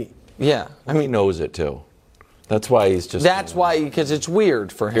have to be. Yeah. I mean, he knows it, too. That's why he's just... That's why, because it's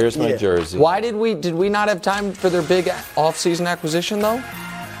weird for him. Here's my jersey. Why did we not have time for their big offseason acquisition, though?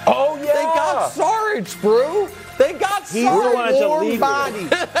 Oh, yeah! They got Sarge, bro. They got Sarge. He's a warm body.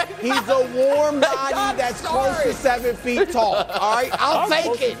 He's a warm body that's close to 7 feet tall. All right? I'll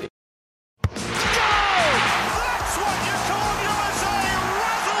take it.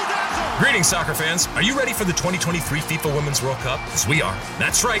 Greetings, soccer fans. Are you ready for the 2023 FIFA Women's World Cup? Because we are.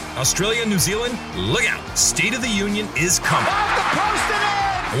 That's right. Australia and New Zealand, look out. State of the Union is coming.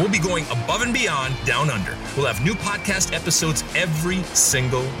 And we'll be going above and beyond down under. We'll have new podcast episodes every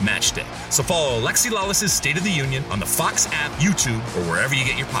single match day. So follow Alexi Lawless's State of the Union on the Fox app, YouTube, or wherever you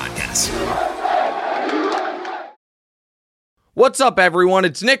get your podcasts. What's up, everyone?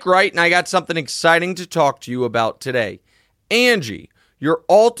 It's Nick Wright, and I got something exciting to talk to you about today. Angie, your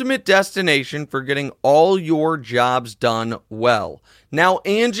ultimate destination for getting all your jobs done well. Now,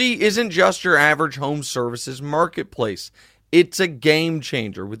 Angie isn't just your average home services marketplace. It's a game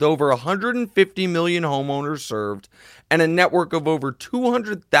changer with over 150 million homeowners served and a network of over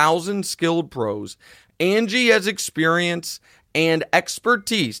 200,000 skilled pros. Angie has experience and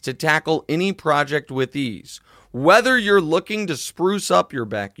expertise to tackle any project with ease. Whether you're looking to spruce up your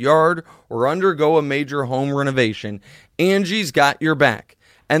backyard or undergo a major home renovation, Angie's got your back.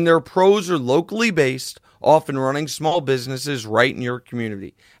 And their pros are locally based, often running small businesses right in your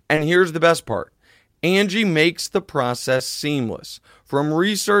community. And here's the best part. Angie makes the process seamless. From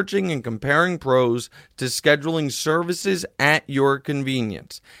researching and comparing pros to scheduling services at your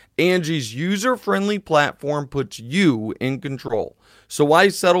convenience. Angie's user-friendly platform puts you in control. So why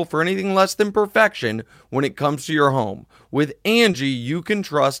settle for anything less than perfection when it comes to your home? With Angie, you can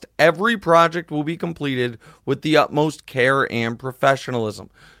trust every project will be completed with the utmost care and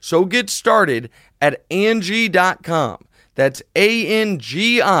professionalism. So get started at Angie.com. That's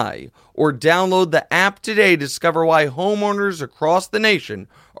ANGI. Or download the app today to discover why homeowners across the nation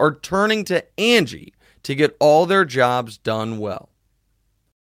are turning to Angie to get all their jobs done well.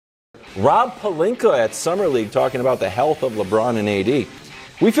 Rob Pelinka at Summer League talking about the health of LeBron and AD.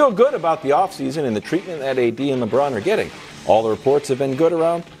 We feel good about the offseason and the treatment that AD and LeBron are getting. All the reports have been good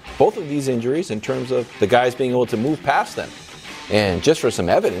around both of these injuries in terms of the guys being able to move past them. And just for some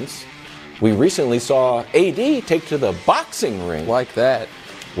evidence, we recently saw AD take to the boxing ring. Like that.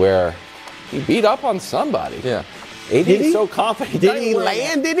 Where he beat up on somebody. Yeah. AD is so confident. Did he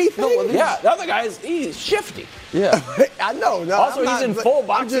land anything? No, yeah, the other guy's, he's shifty. Yeah. I know. No, also, he's in full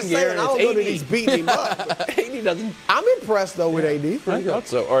boxing gear. I don't know that he's beating him up. AD doesn't. I'm impressed, though, with AD. I thought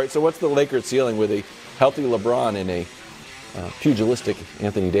so. All right, so what's the Lakers ceiling with a healthy LeBron and a pugilistic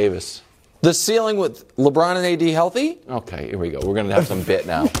Anthony Davis? The ceiling with LeBron and AD healthy? Okay, here we go. We're going to have some bit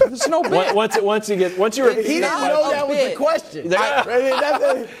now. There's no bit. Once you repeat he didn't know that was the question.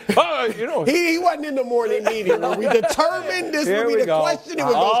 He wasn't in the morning meeting when we determined this would be the question. It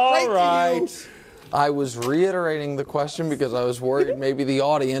would go straight to you. I was reiterating the question because I was worried maybe the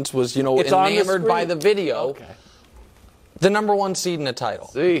audience was, enamored by the video. Okay. The number one seed in the title.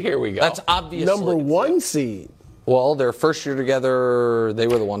 See, here we go. That's obviously. Number one seed. Well, their first year together, they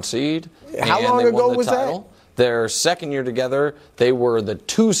were the 1 seed. How long ago was that? Their second year together, they were the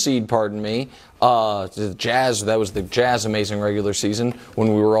 2 seed, pardon me. The Jazz, that was the Jazz amazing regular season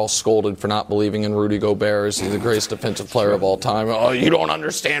when we were all scolded for not believing in Rudy Gobert as the greatest defensive player of all time. Oh, you don't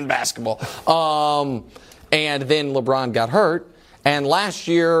understand basketball. And then LeBron got hurt. And last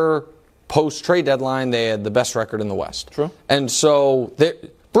year, post-trade deadline, they had the best record in the West. True. And so,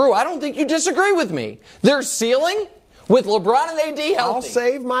 Brew, I don't think you disagree with me. Their ceiling with LeBron and AD healthy. I'll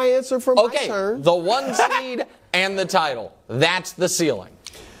save my answer for my turn. The 1 seed and the title. That's the ceiling.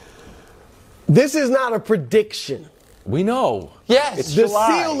 This is not a prediction. We know. Yes. It's the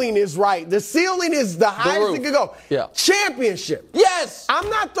July. ceiling is right. The ceiling is the highest it could go. Yeah. Championship. Yes. I'm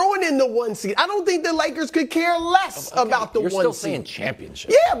not throwing in the 1 seed. I don't think the Lakers could care less about the 1 seed. You're still saying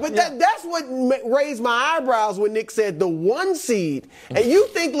championship. Yeah, but that's what raised my eyebrows when Nick said the 1 seed. And you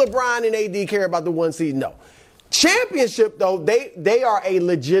think LeBron and AD care about the 1 seed? No. Championship, though, they are a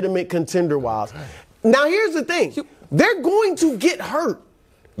legitimate contender, Wiles. Now, here's the thing. They're going to get hurt.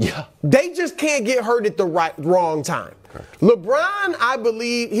 Yeah. They just can't get hurt at the wrong time. Correct. LeBron, I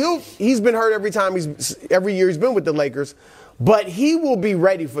believe, he's been hurt every year he's been with the Lakers, but he will be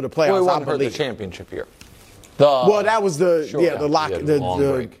ready for the playoffs. Well, he I wasn't hurt believe. the championship year. Well, that was the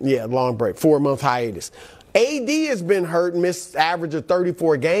long break. 4-month hiatus. AD has been hurt, missed average of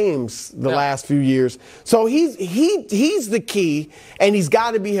 34 games the last few years. So he's the key, and he's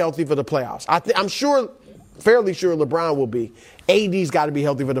got to be healthy for the playoffs. I'm fairly sure LeBron will be. AD's got to be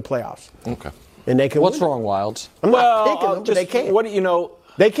healthy for the playoffs. Okay. And they can What's win. wrong, Wilds? I'm not picking them, but they can't. What do you know?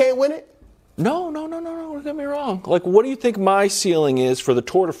 They can't win it? No. Don't get me wrong. Like, what do you think my ceiling is for the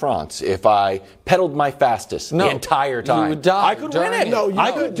Tour de France if I pedaled my fastest the entire time? You would die. I could win it.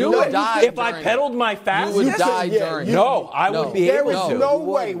 I could do it. If I pedaled my fastest, you would die during it. No, I would be able to. There is no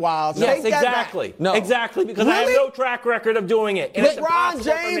way, Wild. Yes, exactly. No. Exactly, because I have no track record of doing it. And LeBron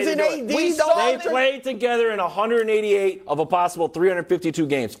James and AD They played together in 188 of a possible 352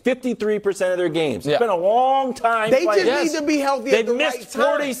 games. 53% of their games. It's been a long time. They just need to be healthy at the right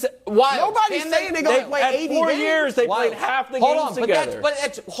time. They've missed 40. Nobody's saying they're going to play 80 games. 4 years, they played half the games together.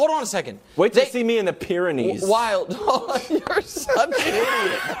 Hold on a second. Wait till you see me in the Pyrenees. Wild. You're such an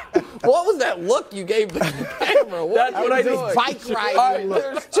idiot. What was that look you gave the camera? That's what I do. Bike riding.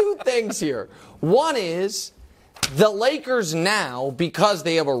 There's two things here. One is the Lakers now, because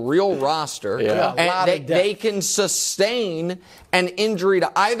they have a real roster, and they can sustain an injury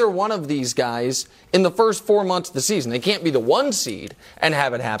to either one of these guys in the first 4 months of the season. They can't be the 1 seed and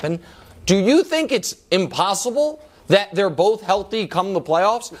have it happen. Do you think it's impossible that they're both healthy come the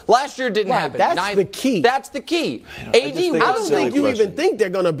playoffs? Last year didn't happen. That's the key. That's the key. I don't think you even think they're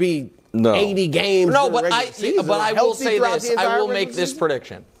going to be 80 games. No, but I will say this. I will make this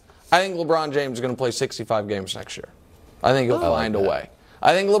prediction. I think LeBron James is going to play 65 games next year. I think he'll find a way.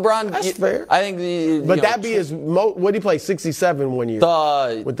 I think LeBron. That's fair. I think but that'd be his most. What did he play? 67 1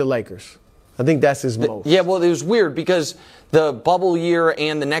 year with the Lakers. I think that's his most. Yeah, well, it was weird because the bubble year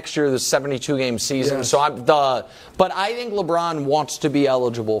and the next year, the 72-game season. Yes. So but I think LeBron wants to be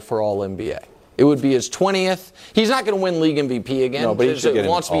eligible for All NBA. It would be his 20th. He's not going to win league MVP again. No, but he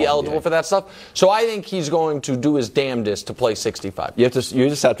wants to be eligible for that stuff. So I think he's going to do his damnedest to play 65. You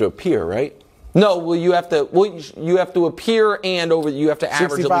just have to appear, right? No, well, you have to appear and you have to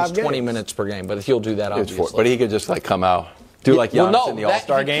average at least 20 minutes per game. But he'll do that, obviously. But he could just come out. Do like Giannis in the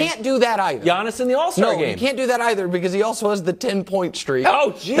All-Star game? He can't do that either. Giannis in the All-Star game? No, he can't do that either because he also has the 10-point streak.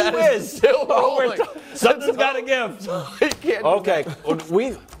 Oh, gee whiz. Still rolling. Something's got to give. Okay,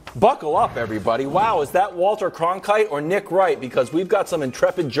 buckle up, everybody. Wow, is that Walter Cronkite or Nick Wright? Because we've got some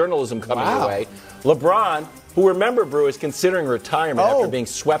intrepid journalism coming your way. LeBron, who, remember, Brew, is considering retirement after being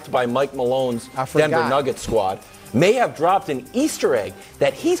swept by Mike Malone's Denver Nuggets squad, may have dropped an Easter egg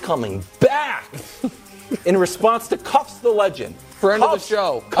that he's coming back in response to Cuffs the Legend. Friend of the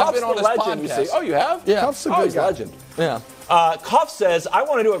show. Cuffs been on the his Legend, podcast. you see. Oh, you have? Yeah. Cuffs a good guy. Legend. Yeah. Cuff says, I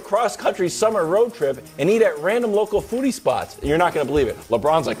want to do a cross-country summer road trip and eat at random local foodie spots. You're not going to believe it.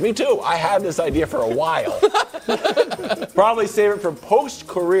 LeBron's like, me too. I had this idea for a while. Probably save it for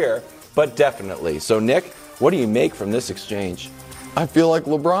post-career, but definitely. So, Nick, what do you make from this exchange? I feel like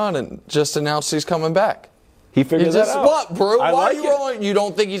LeBron just announced he's coming back. He figured that out. What, bro? Why are you rolling? You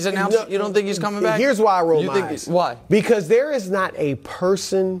don't think he's announced? No, you don't think he's coming back? Here's why I roll my eyes. Why? Because there is not a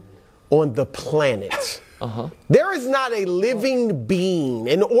person on the planet. There is not a living being,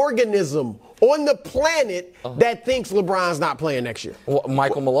 an organism on the planet that thinks LeBron's not playing next year. Well,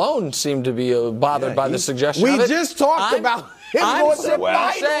 Michael Malone seemed to be bothered by the suggestion. We just talked about him going to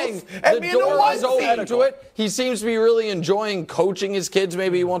finals and being the one open to it. He seems to be really enjoying coaching his kids.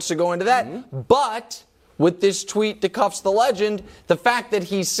 Maybe he wants to go into that. But with this tweet to Cuffs the Legend, the fact that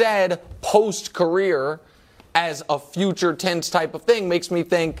he said post-career as a future tense type of thing makes me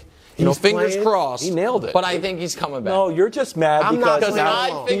think, fingers crossed. He nailed it. But I think he's coming back. No, you're just mad because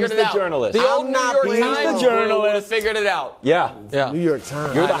I figured he's it out. The journalist. The old New York Times journalist figured it out. Yeah. New York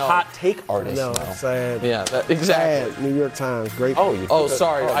Times. You're the hot take artist. No, now. sad. Yeah, exactly. Sad. New York Times. Great. Oh,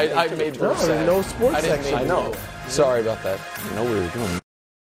 sorry. I made Bruce sad. No sports section. I know. Sorry about that. I know what we were doing.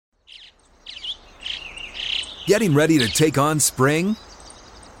 Getting ready to take on spring?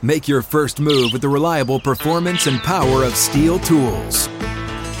 Make your first move with the reliable performance and power of Steel tools.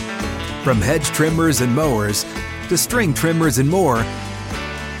 From hedge trimmers and mowers to string trimmers and more,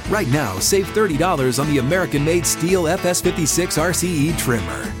 right now save $30 on the American-made Steel FS56 RCE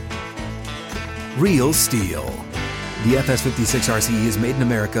trimmer. Real Steel. The FS56 RCE is made in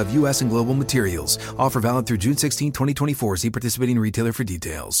America of U.S. and global materials. Offer valid through June 16, 2024. See participating retailer for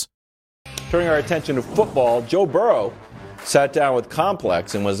details. Turning our attention to football, Joe Burrow sat down with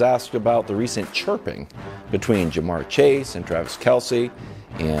Complex and was asked about the recent chirping between Jamar Chase and Travis Kelce.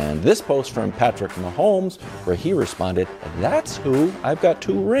 And this post from Patrick Mahomes, where he responded, "That's who, I've got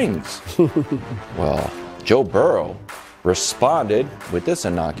 2 rings." Well, Joe Burrow responded with this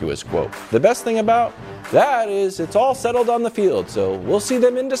innocuous quote. "The best thing about that is it's all settled on the field, so we'll see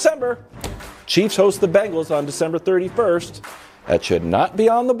them in December." Chiefs host the Bengals on December 31st. That should not be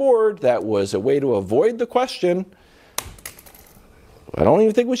on the board. That was a way to avoid the question. I don't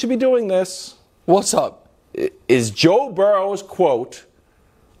even think we should be doing this. What's up? Is Joe Burrow's quote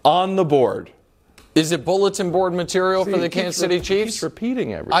on the board? Is it bulletin board material for the Kansas City Chiefs? He's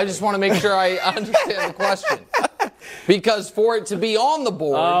repeating everything. I just want to make sure I understand the question. Because for it to be on the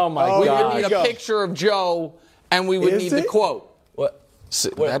board, we would need a picture of Joe, and we would need the quote. What?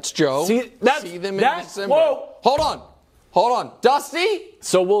 That's Joe. See them in December. Whoa. Hold on. Dusty?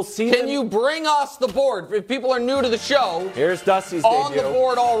 So we'll see Can you bring us the board? If people are new to the show, here's Dusty's on debut. the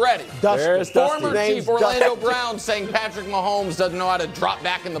board already. There's Former Dusty. Chief Orlando Brown saying Patrick Mahomes doesn't know how to drop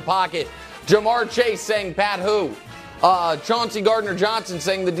back in the pocket. Jamar Chase saying Pat who? Chauncey Gardner-Johnson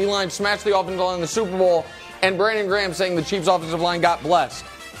saying the D-line smashed the offensive line in the Super Bowl. And Brandon Graham saying the Chiefs' offensive line got blessed.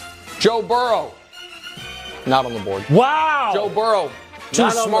 Joe Burrow, not on the board. Wow! Joe Burrow, too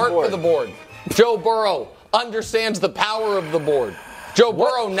smart for the board. Joe Burrow understands the power of the board. Joe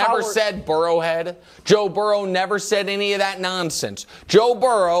Burrow never said Burrowhead. Joe Burrow never said any of that nonsense. Joe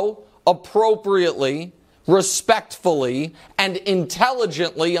Burrow appropriately, respectfully, and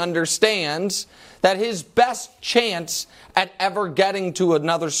intelligently understands that his best chance at ever getting to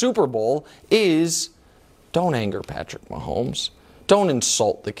another Super Bowl is don't anger Patrick Mahomes. Don't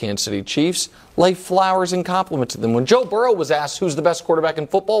insult the Kansas City Chiefs. Lay flowers and compliments to them. When Joe Burrow was asked who's the best quarterback in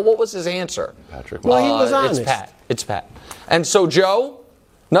football, what was his answer? Patrick Mahomes. Well, he was honest. It's Pat. And so, Joe,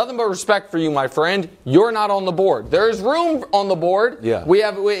 nothing but respect for you, my friend. You're not on the board. There's room on the board. Yeah. We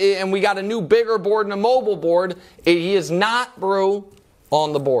got a new bigger board and a mobile board. He is not, Brew,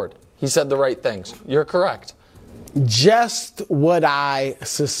 on the board. He said the right things. You're correct. Just what I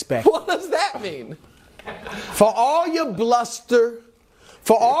suspect. What does that mean? For all your bluster,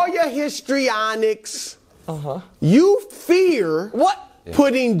 for all your histrionics, you fear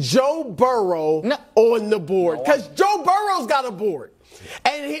putting Joe Burrow on the board. Because Joe Burrow's got a board.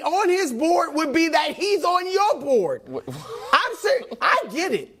 And on his board would be that he's on your board. I'm serious. I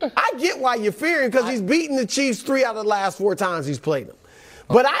get it. I get why you're fearing, because he's beaten the Chiefs 3 out of the last 4 times he's played them.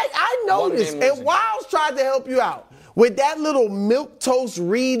 But I noticed, and Wiles tried to help you out with that little milquetoast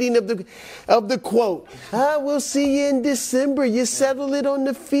reading of the quote. We'll see you in December. You settle it on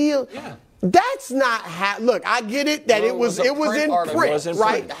the field. Yeah. That's not how. Look, I get it that it was in print, right? It was in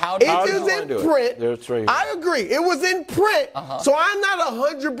print. I agree. It was in print. So I'm not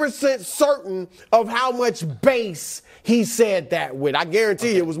 100% certain of how much bass he said that with. I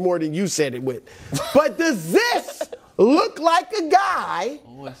guarantee it was more than you said it with. But does this look like a guy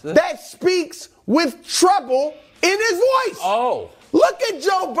that speaks with treble in his voice? Oh. Look at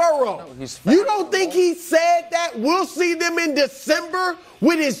Joe Burrow. You don't think he said that we'll see them in December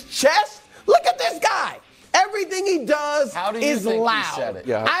with his chest? Look at this guy. Everything he does is loud.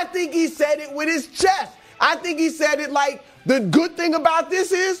 I think he said it with his chest. I think he said it like, the good thing about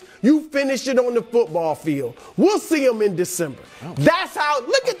this is you finish it on the football field. We'll see him in December. That's how,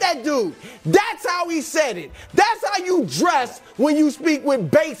 look at that dude. That's how he said it. That's how you dress when you speak with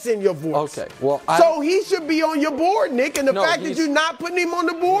bass in your voice. Okay, well, so he should be on your board, Nick, and the fact that you're not putting him on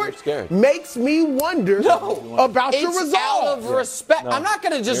the board makes me wonder about your resolve. It's out of respect. I'm not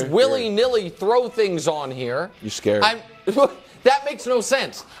going to just willy-nilly throw things on here. You're scared. That makes no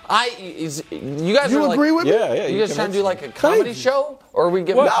sense. You guys agree with me? Yeah. You guys trying to do like a comedy show? Or are we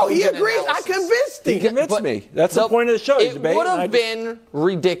giving No, he agrees. I convinced him. He convinced me. That's the point of the show. It would have been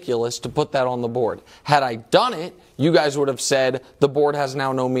ridiculous to put that on the board. Had I done it, you guys would have said the board has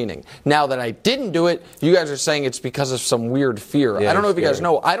now no meaning. Now that I didn't do it, you guys are saying it's because of some weird fear. I don't know if you guys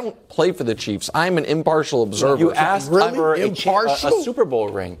know. I don't play for the Chiefs. I'm an impartial observer. You asked for a Super Bowl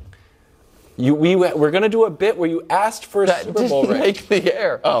ring. We're going to do a bit where you asked for a Super Bowl ring. Make the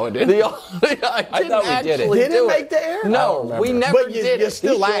air. Oh, it didn't? I thought we did it. Did it make the air? No, we never did it. You're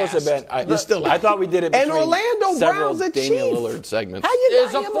still asked. I thought we did it between and Orlando Brown's a Damian chief. Lillard segments.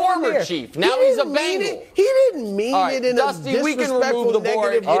 He's a former Chief. Now he's a Bengal. He didn't mean it in Dusty, a we can disrespectful, remove the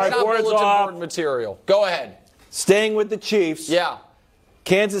board. negative It's way. not bulletin board material. Go ahead. Staying with the Chiefs. Yeah.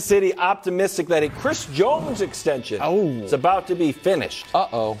 Kansas City optimistic that a Chris Jones extension is about to be finished.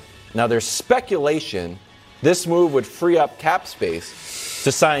 Uh-oh. Now, there's speculation this move would free up cap space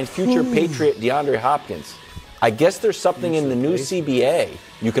to sign future Patriot DeAndre Hopkins. I guess there's something in the new CBA.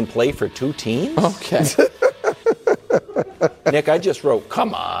 You can play for 2 teams? Okay. Nick, I just wrote,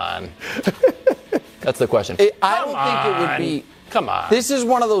 come on. That's the question. I don't think it would be. Come on. This is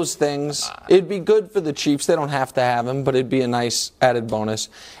one of those things. It'd be good for the Chiefs. They don't have to have him, but it'd be a nice added bonus.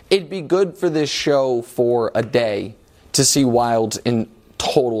 It'd be good for this show for a day to see Wilds in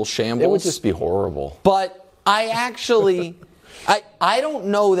total shambles. It would just be horrible. But I actually I don't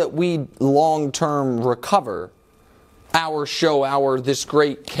know that we long-term recover this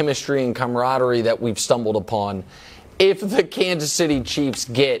great chemistry and camaraderie that we've stumbled upon if the Kansas City Chiefs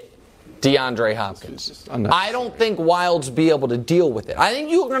get DeAndre Hopkins. I don't think Wilds be able to deal with it. I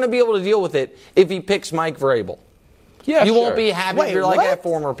think you're going to be able to deal with it if he picks Mike Vrabel. Yeah, you sure. wdon't be happy if you're like a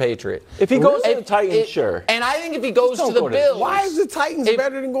former Patriot. If he goes to the Titans, sure. And I think if he goes to the Bills, why is the Titans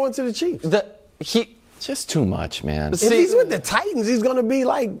better than going to the Chiefs? Just too much, man. If he's with the Titans, he's going to be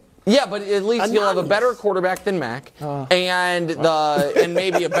like. Yeah, but at least he'll have a better quarterback than Mac, and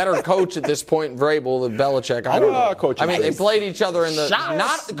maybe a better coach at this point, Vrabel than Belichick. I don't know. I mean, they played each other in the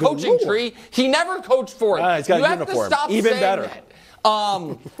not the coaching tree. He never coached for it. He's got you a have uniform. to stop Even saying better. That.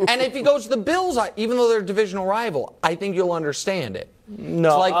 And if he goes to the Bills, even though they're a divisional rival, I think you'll understand it.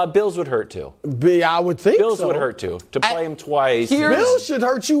 No, Bills would hurt too. I would think Bills would hurt too. To play him twice. Bills should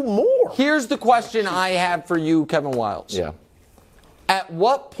hurt you more. Here's the question I have for you, Kevin Wilds. Yeah. At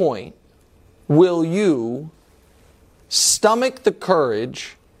what point will you stomach the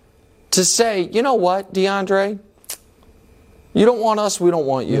courage to say, you know what, DeAndre? You don't want us, we don't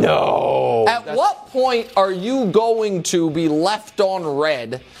want you. No. At what point are you going to be left on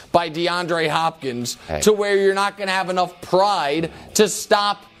red by DeAndre Hopkins to where you're not going to have enough pride to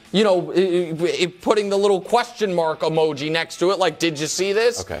stop, putting the little question mark emoji next to it, like, did you see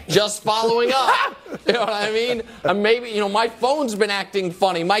this? Okay. Just following up. You know what I mean? And maybe, my phone's been acting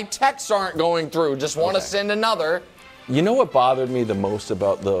funny. My texts aren't going through. Just want to send another. You know what bothered me the most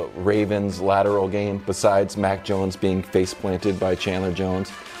about the Ravens lateral game, besides Mac Jones being face planted by Chandler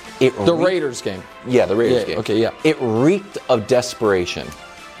Jones? The Raiders game. Yeah, the Raiders game. Okay, yeah. It reeked of desperation.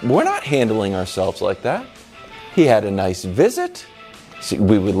 We're not handling ourselves like that. He had a nice visit.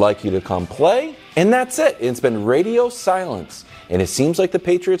 We would like you to come play. And that's it. It's been radio silence. And it seems like the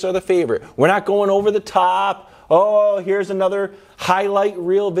Patriots are the favorite. We're not going over the top. Oh, here's another highlight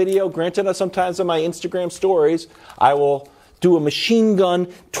reel video. Granted, sometimes on my Instagram stories, I will do a machine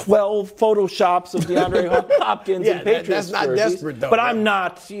gun 12 photoshops of DeAndre Hopkins and Patriots that's not jerseys. desperate, though. But I'm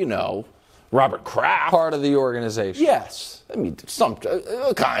not, Robert Kraft. Part of the organization. Yes. I mean, some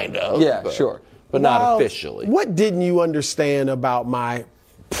kind of. Yeah, sure. But not officially. What didn't you understand about my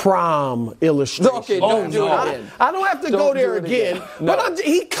prom illustration? Okay, don't do it again. I don't have to go there again. No. But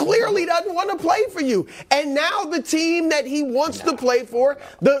he clearly doesn't want to play for you. And now the team that he wants to play for,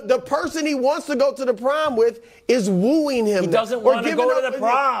 the person he wants to go to the prom with, is wooing him. He doesn't want to go to the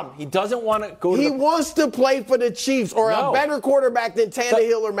prom. He doesn't want to go to the prom. He wants to play for the Chiefs or a better quarterback than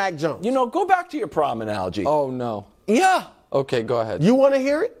Tannehill or Mac Jones. Go back to your prom analogy. Oh, no. Yeah. Okay, go ahead. You want to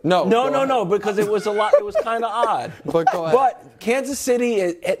hear it? No, because it was it was kind of odd. But go ahead. But Kansas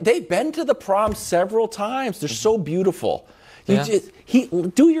City, they've been to the prom several times. They're so beautiful.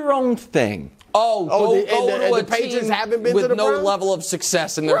 Do your own thing. Go to a Patriots team haven't been with to the no prom? level of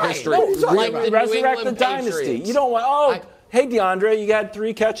success in their history. Like the New resurrect the England dynasty. Patriots. You don't want, hey, DeAndre, you got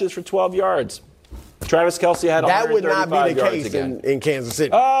 3 catches for 12 yards. Travis Kelce had 135 That would not be the yards case again. in Kansas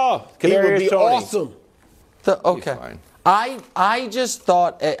City. Oh, he would Kadarius be Toney. awesome. Okay. Fine. I just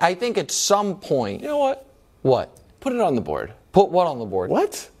thought, I think at some point. You know what? What? Put it on the board. Put what on the board?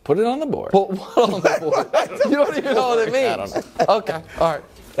 What? Put it on the board. Put what on the board? You don't even know what it means. I don't know. Okay, all right.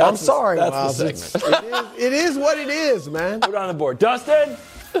 I'm sorry, That's Miles. the segment. It is what it is, man. Put it on the board. Dustin,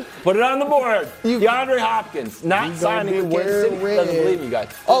 put it on the board. DeAndre Hopkins not signing with Kansas City. Doesn't believe you guys.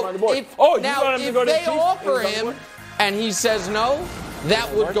 Put it on the board. If you now, want him to if go to the they Chiefs? offer him and he says no,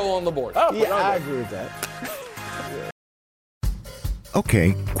 that would go on the board. Oh, Yeah, I agree with that.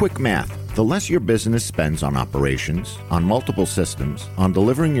 Okay, quick math. The less your business spends on operations, on multiple systems, on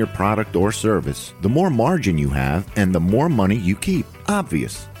delivering your product or service, the more margin you have and the more money you keep.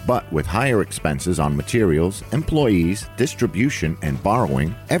 Obvious. But with higher expenses on materials, employees, distribution, and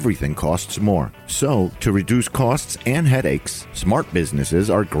borrowing, everything costs more. So, to reduce costs and headaches, smart businesses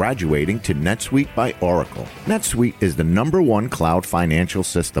are graduating to NetSuite by Oracle. NetSuite is the #1 cloud financial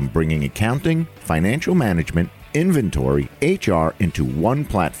system bringing accounting, financial management, inventory, HR into one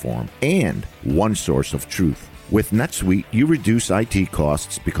platform and one source of truth. With NetSuite, you reduce IT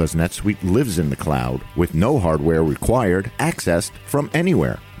costs because NetSuite lives in the cloud with no hardware required, accessed from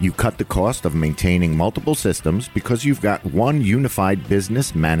anywhere. You cut the cost of maintaining multiple systems because you've got one unified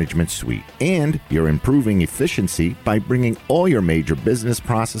business management suite. And you're improving efficiency by bringing all your major business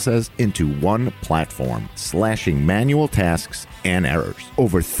processes into one platform, slashing manual tasks and errors.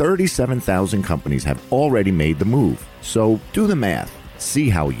 Over 37,000 companies have already made the move. So do the math. See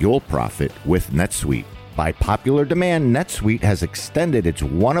how you'll profit with NetSuite. By popular demand, NetSuite has extended its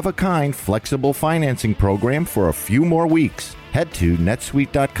one-of-a-kind flexible financing program for a few more weeks. Head to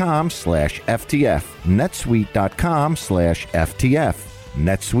netsuite.com/FTF. netsuite.com/FTF.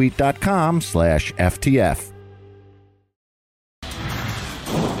 netsuite.com/FTF.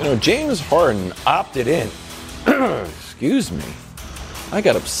 James Harden opted in. Excuse me. I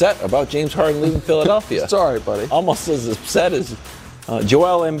got upset about James Harden leaving Philadelphia. Sorry, buddy. Almost as upset as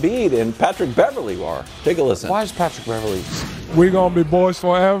Joel Embiid and Patrick Beverley are. Take a listen. Why is Patrick Beverley? We're going to be boys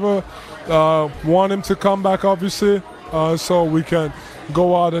forever. Want him to come back, obviously, so we can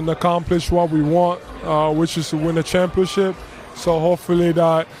go out and accomplish what we want, which is to win a championship. So hopefully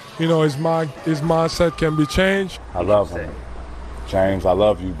that, his mindset can be changed. I love him. James, I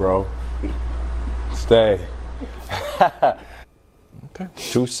love you, bro. Stay. Okay.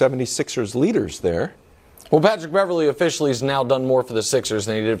 Two 76ers leaders there. Well, Patrick Beverley officially has now done more for the Sixers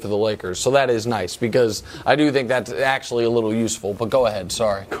than he did for the Lakers, so that is nice because I do think that's actually a little useful. But go ahead,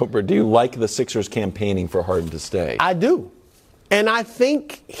 sorry. Cobra, do you like the Sixers campaigning for Harden to stay? I do. And I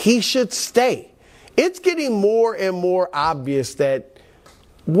think he should stay. It's getting more and more obvious that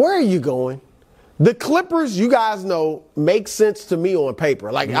where are you going? The Clippers, you guys know, make sense to me on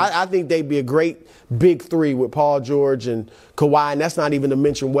paper. Like, I think they'd be a great big three with Paul George and Kawhi, and that's not even to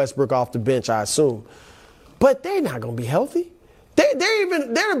mention Westbrook off the bench, I assume. But they're not going to be healthy. They're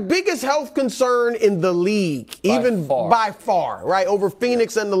the biggest health concern in the league, by far, right, over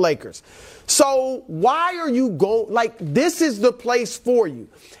Phoenix and the Lakers. So why are you going, like, this is the place for you.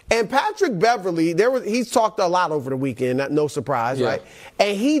 And Patrick Beverley, he's talked a lot over the weekend, no surprise, right?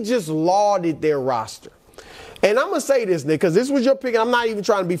 And he just lauded their roster. And I'm going to say this, Nick, because this was your pick, and I'm not even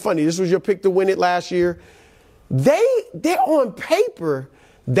trying to be funny. This was your pick to win it last year. They're on paper,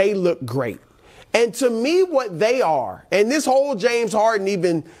 they look great. And to me, what they are, and this whole James Harden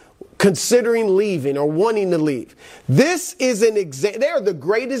even considering leaving or wanting to leave, this is an example. They are the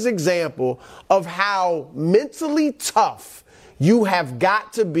greatest example of how mentally tough you have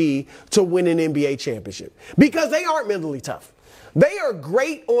got to be to win an NBA championship. Because they aren't mentally tough. They are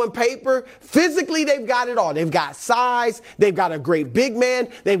great on paper. Physically, they've got it all. They've got size. They've got a great big man.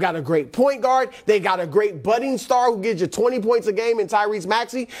 They've got a great point guard. They've got a great budding star who gives you 20 points a game in Tyrese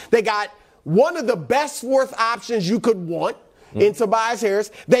Maxey. They got one of the best fourth options you could want in Tobias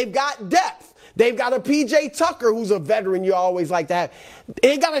Harris. They've got depth. They've got a PJ Tucker, who's a veteran you always like to have.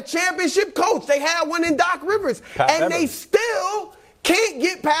 They got a championship coach. They had one in Doc Rivers. They still can't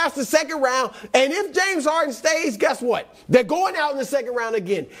get past the second round. And if James Harden stays, guess what? They're going out in the second round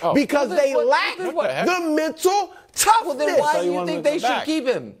again because they lack the mental toughness. Well, then why do you think they should keep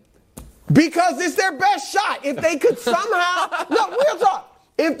him? Because it's their best shot. If they could somehow, no, real talk,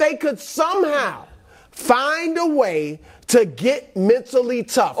 if they could somehow find a way to get mentally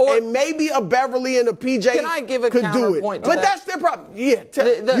tough, and maybe a Beverly and a PJ can I give a could do it. But that's their problem. Yeah,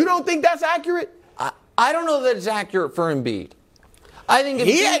 you don't think that's accurate? I don't know that it's accurate for Embiid. I think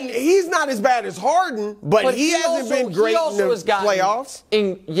he's not as bad as Harden, but he hasn't been great in the playoffs.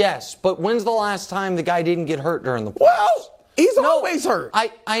 Yes, but when's the last time the guy didn't get hurt during the playoffs? Well, he's always hurt.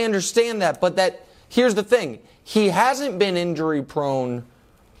 I understand that, but here's the thing. He hasn't been injury prone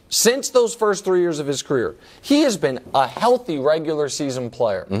since those first 3 years of his career. He has been a healthy regular season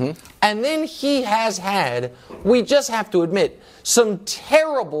player. And then he has had, we just have to admit, some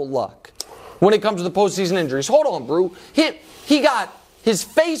terrible luck when it comes to the postseason injuries. Hold on, Brew. He got his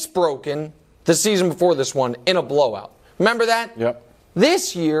face broken the season before this one in a blowout. Remember that? Yep.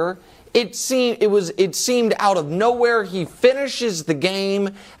 This year, it seemed out of nowhere. He finishes the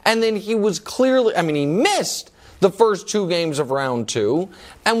game, and then he was clearly, he missed the first two games of round two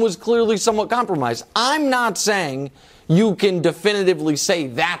and was clearly somewhat compromised. I'm not saying you can definitively say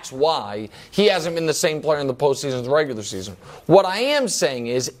that's why he hasn't been the same player in the postseason as the regular season. What I am saying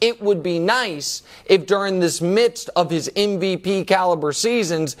is it would be nice if during this midst of his MVP caliber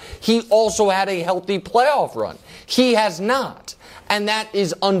seasons, he also had a healthy playoff run. He has not, and that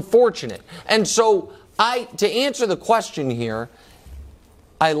is unfortunate. And so to answer the question here,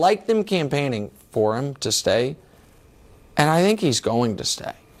 I like them campaigning for him to stay, and I think he's going to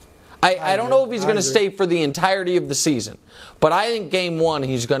stay. I don't know if he's going to stay for the entirety of the season, but I think game one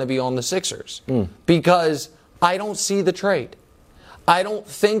he's going to be on the Sixers because I don't see the trade. I don't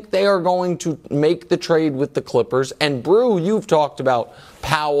think they are going to make the trade with the Clippers. And Brew, you've talked about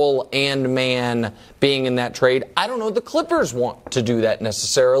Powell and Mann being in that trade. I don't know the Clippers want to do that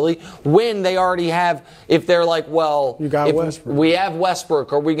necessarily when they already have, if they're like, well, if Westbrook. we have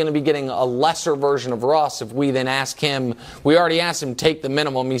Westbrook, are we going to be getting a lesser version of Russ if we then ask him, we already asked him take the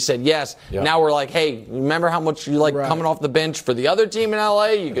minimum, he said yes. Yep. Now we're like, hey, remember how much you like coming off the bench for the other team in LA?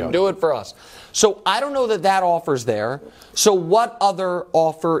 You can do it for us. So I don't know that offer's there. So what other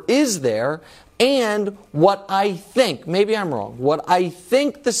offer is there? And what I think, maybe I'm wrong, what I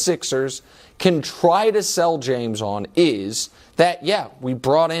think the Sixers can try to sell James on is that, yeah, we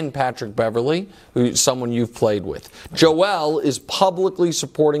brought in Patrick Beverley, who's someone you've played with. Joel is publicly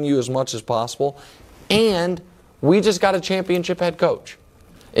supporting you as much as possible. And we just got a championship head coach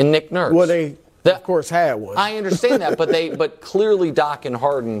in Nick Nurse. Well, they, of course, had one. I understand that, but clearly Doc and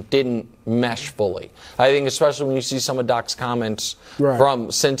Harden didn't mesh fully. I think especially when you see some of Doc's comments from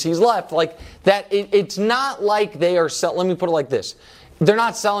since he's left, like that. It's not like they are. Let me put it like this: they're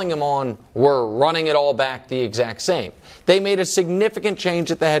not selling him on. We're running it all back the exact same. They made a significant change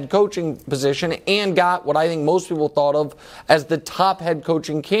at the head coaching position and got what I think most people thought of as the top head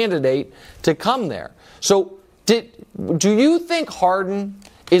coaching candidate to come there. So, do you think Harden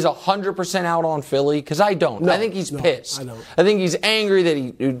is 100% out on Philly? Because I don't. I think he's pissed. I don't. I think he's angry that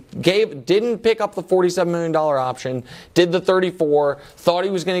he didn't pick up the $47 million option, did the 34, thought he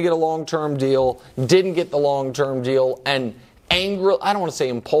was going to get a long-term deal, didn't get the long-term deal, and angry, I don't want to say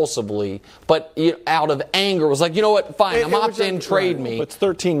impulsively, but out of anger was like, you know what, fine, I'm opt-in, trade me. It's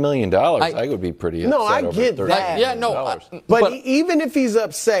 $13 million. I would be pretty upset. No, I get that. But even if he's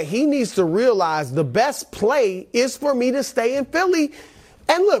upset, he needs to realize the best play is for me to stay in Philly.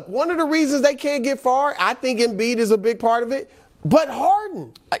 And look, one of the reasons they can't get far, I think Embiid is a big part of it. But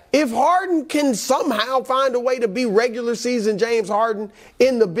Harden, if Harden can somehow find a way to be regular season James Harden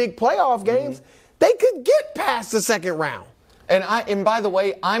in the big playoff games, they could get past the second round. And by the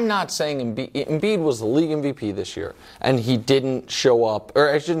way, I'm not saying Embiid was the league MVP this year, and he didn't show up, or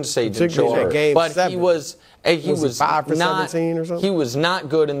I shouldn't say didn't show up, but he was 5 for not 17 or something? He was not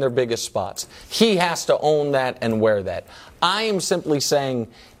good in their biggest spots. He has to own that and wear that. I am simply saying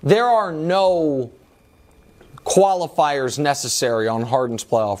there are no qualifiers necessary on Harden's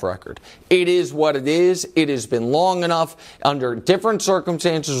playoff record. It is what it is. It has been long enough under different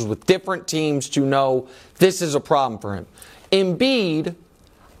circumstances with different teams to know this is a problem for him. Embiid,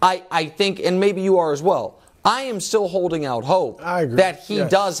 I think, and maybe you are as well, I am still holding out hope that he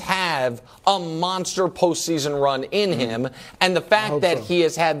does have a monster postseason run in him, and the fact that he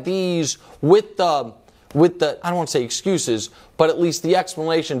has had these with the I don't want to say excuses, but at least the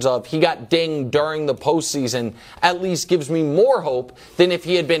explanations of he got dinged during the postseason at least gives me more hope than if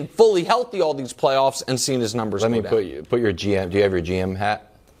he had been fully healthy all these playoffs and seen his numbers. Let me put your GM. Do you have your GM hat?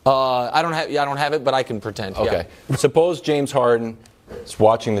 I don't have it, but I can pretend. Okay. Yeah. Suppose James Harden is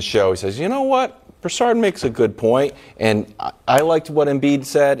watching the show. He says, "You know what? Broussard makes a good point, and I liked what Embiid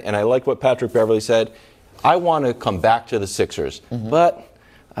said, and I liked what Patrick Beverley said. I want to come back to the Sixers, but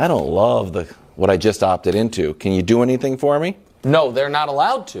I don't love what I just opted into. Can you do anything for me?" No, they're not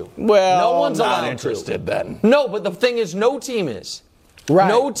allowed to. Well, no one's not allowed interested to. then. No, but the thing is, no team is. Right.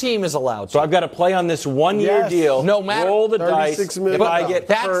 No team is allowed to. So I've got to play on this one-year deal. No matter. Roll the dice. If I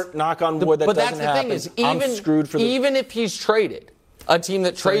get hurt, knock on wood, that doesn't happen. But that's the thing is, I'm screwed for even if he's traded, a team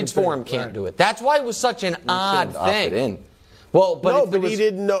that trades for him can't do it. That's why it was such an odd thing. Well, but he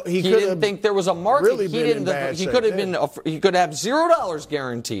didn't know. He didn't think there was a market. Really he didn't. He could have been. He could have $0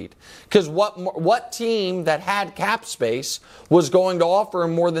 guaranteed. Because what team that had cap space was going to offer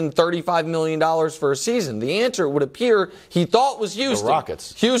him more than $35 million for a season? The answer, it would appear, he thought was Houston. The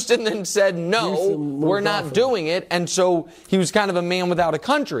Rockets. Houston then said no, we're not doing it, and so he was kind of a man without a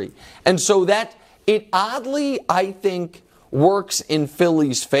country. And so that it oddly, I think, works in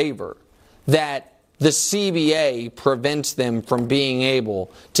Philly's favor that the CBA prevents them from being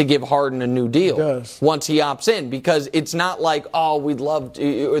able to give Harden a new deal once he opts in, because it's not like, oh, we'd love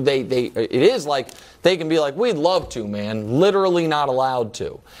to, or it is like they can be like, we'd love to, man, literally not allowed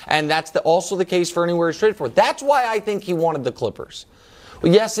to. And that's also the case for anywhere he's traded for. That's why I think he wanted the Clippers.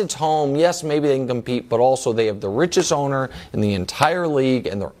 Yes, it's home. Yes, maybe they can compete, but also they have the richest owner in the entire league,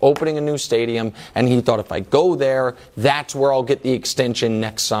 and they're opening a new stadium. And he thought, if I go there, that's where I'll get the extension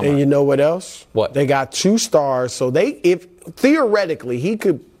next summer. And you know what else? What? They got 2 stars, so if theoretically he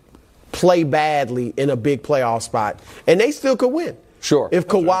could play badly in a big playoff spot, and they still could win. Sure. If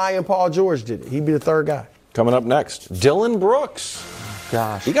Kawhi and Paul George did it, he'd be the third guy. Coming up next, Dillon Brooks.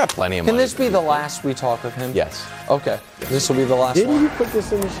 Gosh. He got plenty of money. Can this be the last we talk of him? Yes. Okay. This will be the last one. Didn't you put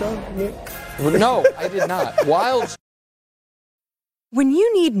this in the show, Nick? No, I did not. Wild When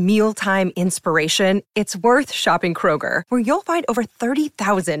you need mealtime inspiration, it's worth shopping Kroger, where you'll find over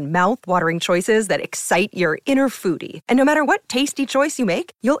 30,000 mouth-watering choices that excite your inner foodie. And no matter what tasty choice you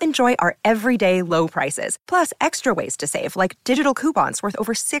make, you'll enjoy our everyday low prices, plus extra ways to save, like digital coupons worth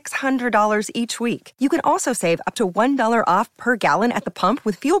over $600 each week. You can also save up to $1 off per gallon at the pump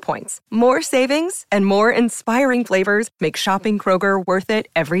with fuel points. More savings and more inspiring flavors make shopping Kroger worth it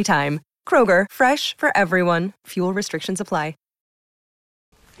every time. Kroger, fresh for everyone. Fuel restrictions apply.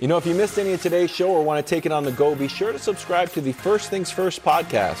 You know, if you missed any of today's show or want to take it on the go, be sure to subscribe to the First Things First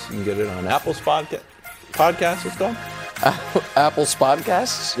podcast. You can get it on Apple's podcast. It's done. Apple's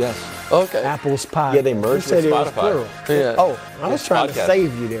podcasts? Yes. Okay. Apple's podcast. Yeah, they merged with Spotify. Yeah. Oh, I was trying to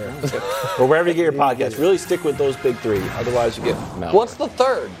save you there. Or wherever you get your podcast, really stick with those big three. Otherwise, you get malware. What's the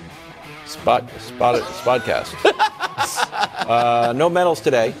third? Spodcast. No medals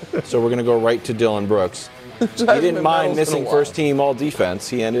today, so we're going to go right to Dylan Brooks. He didn't mind missing first team all defense.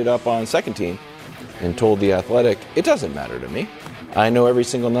 He ended up on second team and told The Athletic, "It doesn't matter to me. I know every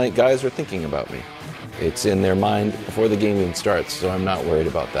single night guys are thinking about me. It's in their mind before the game even starts, so I'm not worried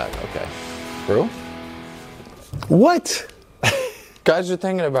about that." Okay. Brew? What? Guys are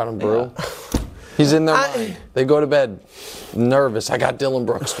thinking about him, Brew. He's in their mind. They go to bed nervous. I got Dylan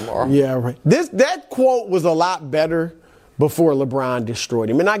Brooks tomorrow. Yeah, right. That quote was a lot better before LeBron destroyed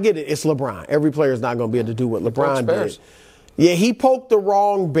him. And I get it. It's LeBron. Every player is not going to be able to do what LeBron did. Yeah, he poked the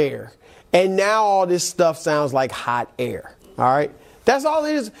wrong bear. And now all this stuff sounds like hot air. All right? That's all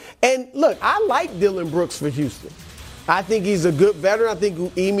it is. And look, I like Dylan Brooks for Houston. I think he's a good veteran. I think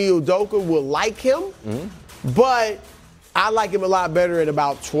Ime Udoka will like him. Mm-hmm. But I like him a lot better at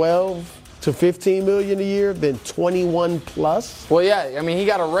about 12 to 15 million a year than 21 plus. Well, yeah, I mean, he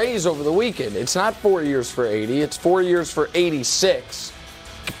got a raise over the weekend. It's not 4 years for 80, it's 4 years for 86.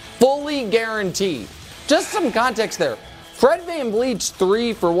 Fully guaranteed. Just some context there. Fred VanVleet's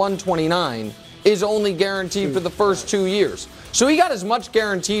 3 for 129 is only guaranteed for the first 2 years. So he got as much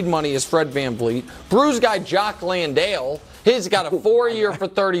guaranteed money as Fred VanVleet. Brew's guy Jock Landale, he's got a 4-year for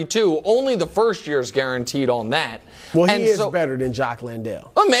 32. Only the first year is guaranteed on that. Well, he is better than Jock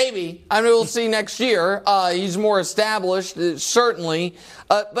Landale. Well, maybe. I mean, we'll see next year. He's more established, certainly.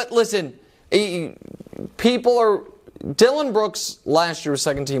 But listen, people are... Dylan Brooks last year was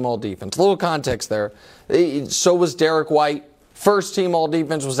second-team all-defense. A little context there. So was Derek White. First-team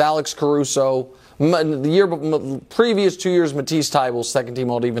all-defense was Alex Caruso. The previous 2 years, Matisse Thybulle, second-team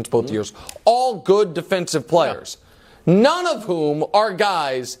all-defense both years. All good defensive players. Yeah. None of whom are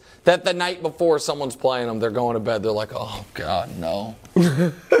guys that the night before someone's playing them, they're going to bed, they're like, oh, God, no.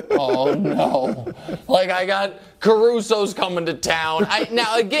 Oh, no. Like, I got Caruso's coming to town.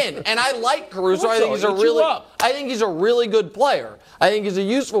 Now, again, and I like Caruso. I think he's a really good player. I think he's a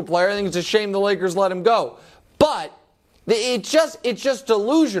useful player. I think it's a shame the Lakers let him go. But it's just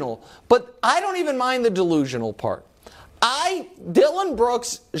delusional. But I don't even mind the delusional part. Dylan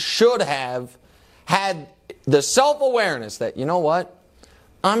Brooks should have had the self-awareness that, you know what,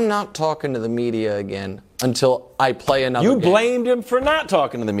 I'm not talking to the media again until I play another game. You blamed him for not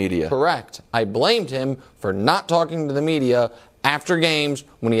talking to the media. Correct. I blamed him for not talking to the media after games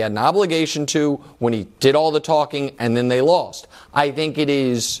when he had an obligation to, when he did all the talking, and then they lost. I think it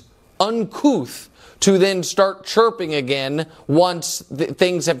is uncouth to then start chirping again once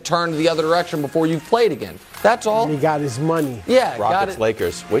things have turned the other direction before you've played again. That's all. And he got his money. Yeah, Rockets,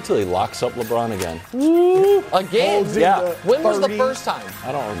 Lakers. Wait till he locks up LeBron again. Woo! Again? Yeah. When was the first time?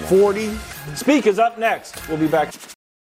 I don't remember. 40. Speak is up next. We'll be back.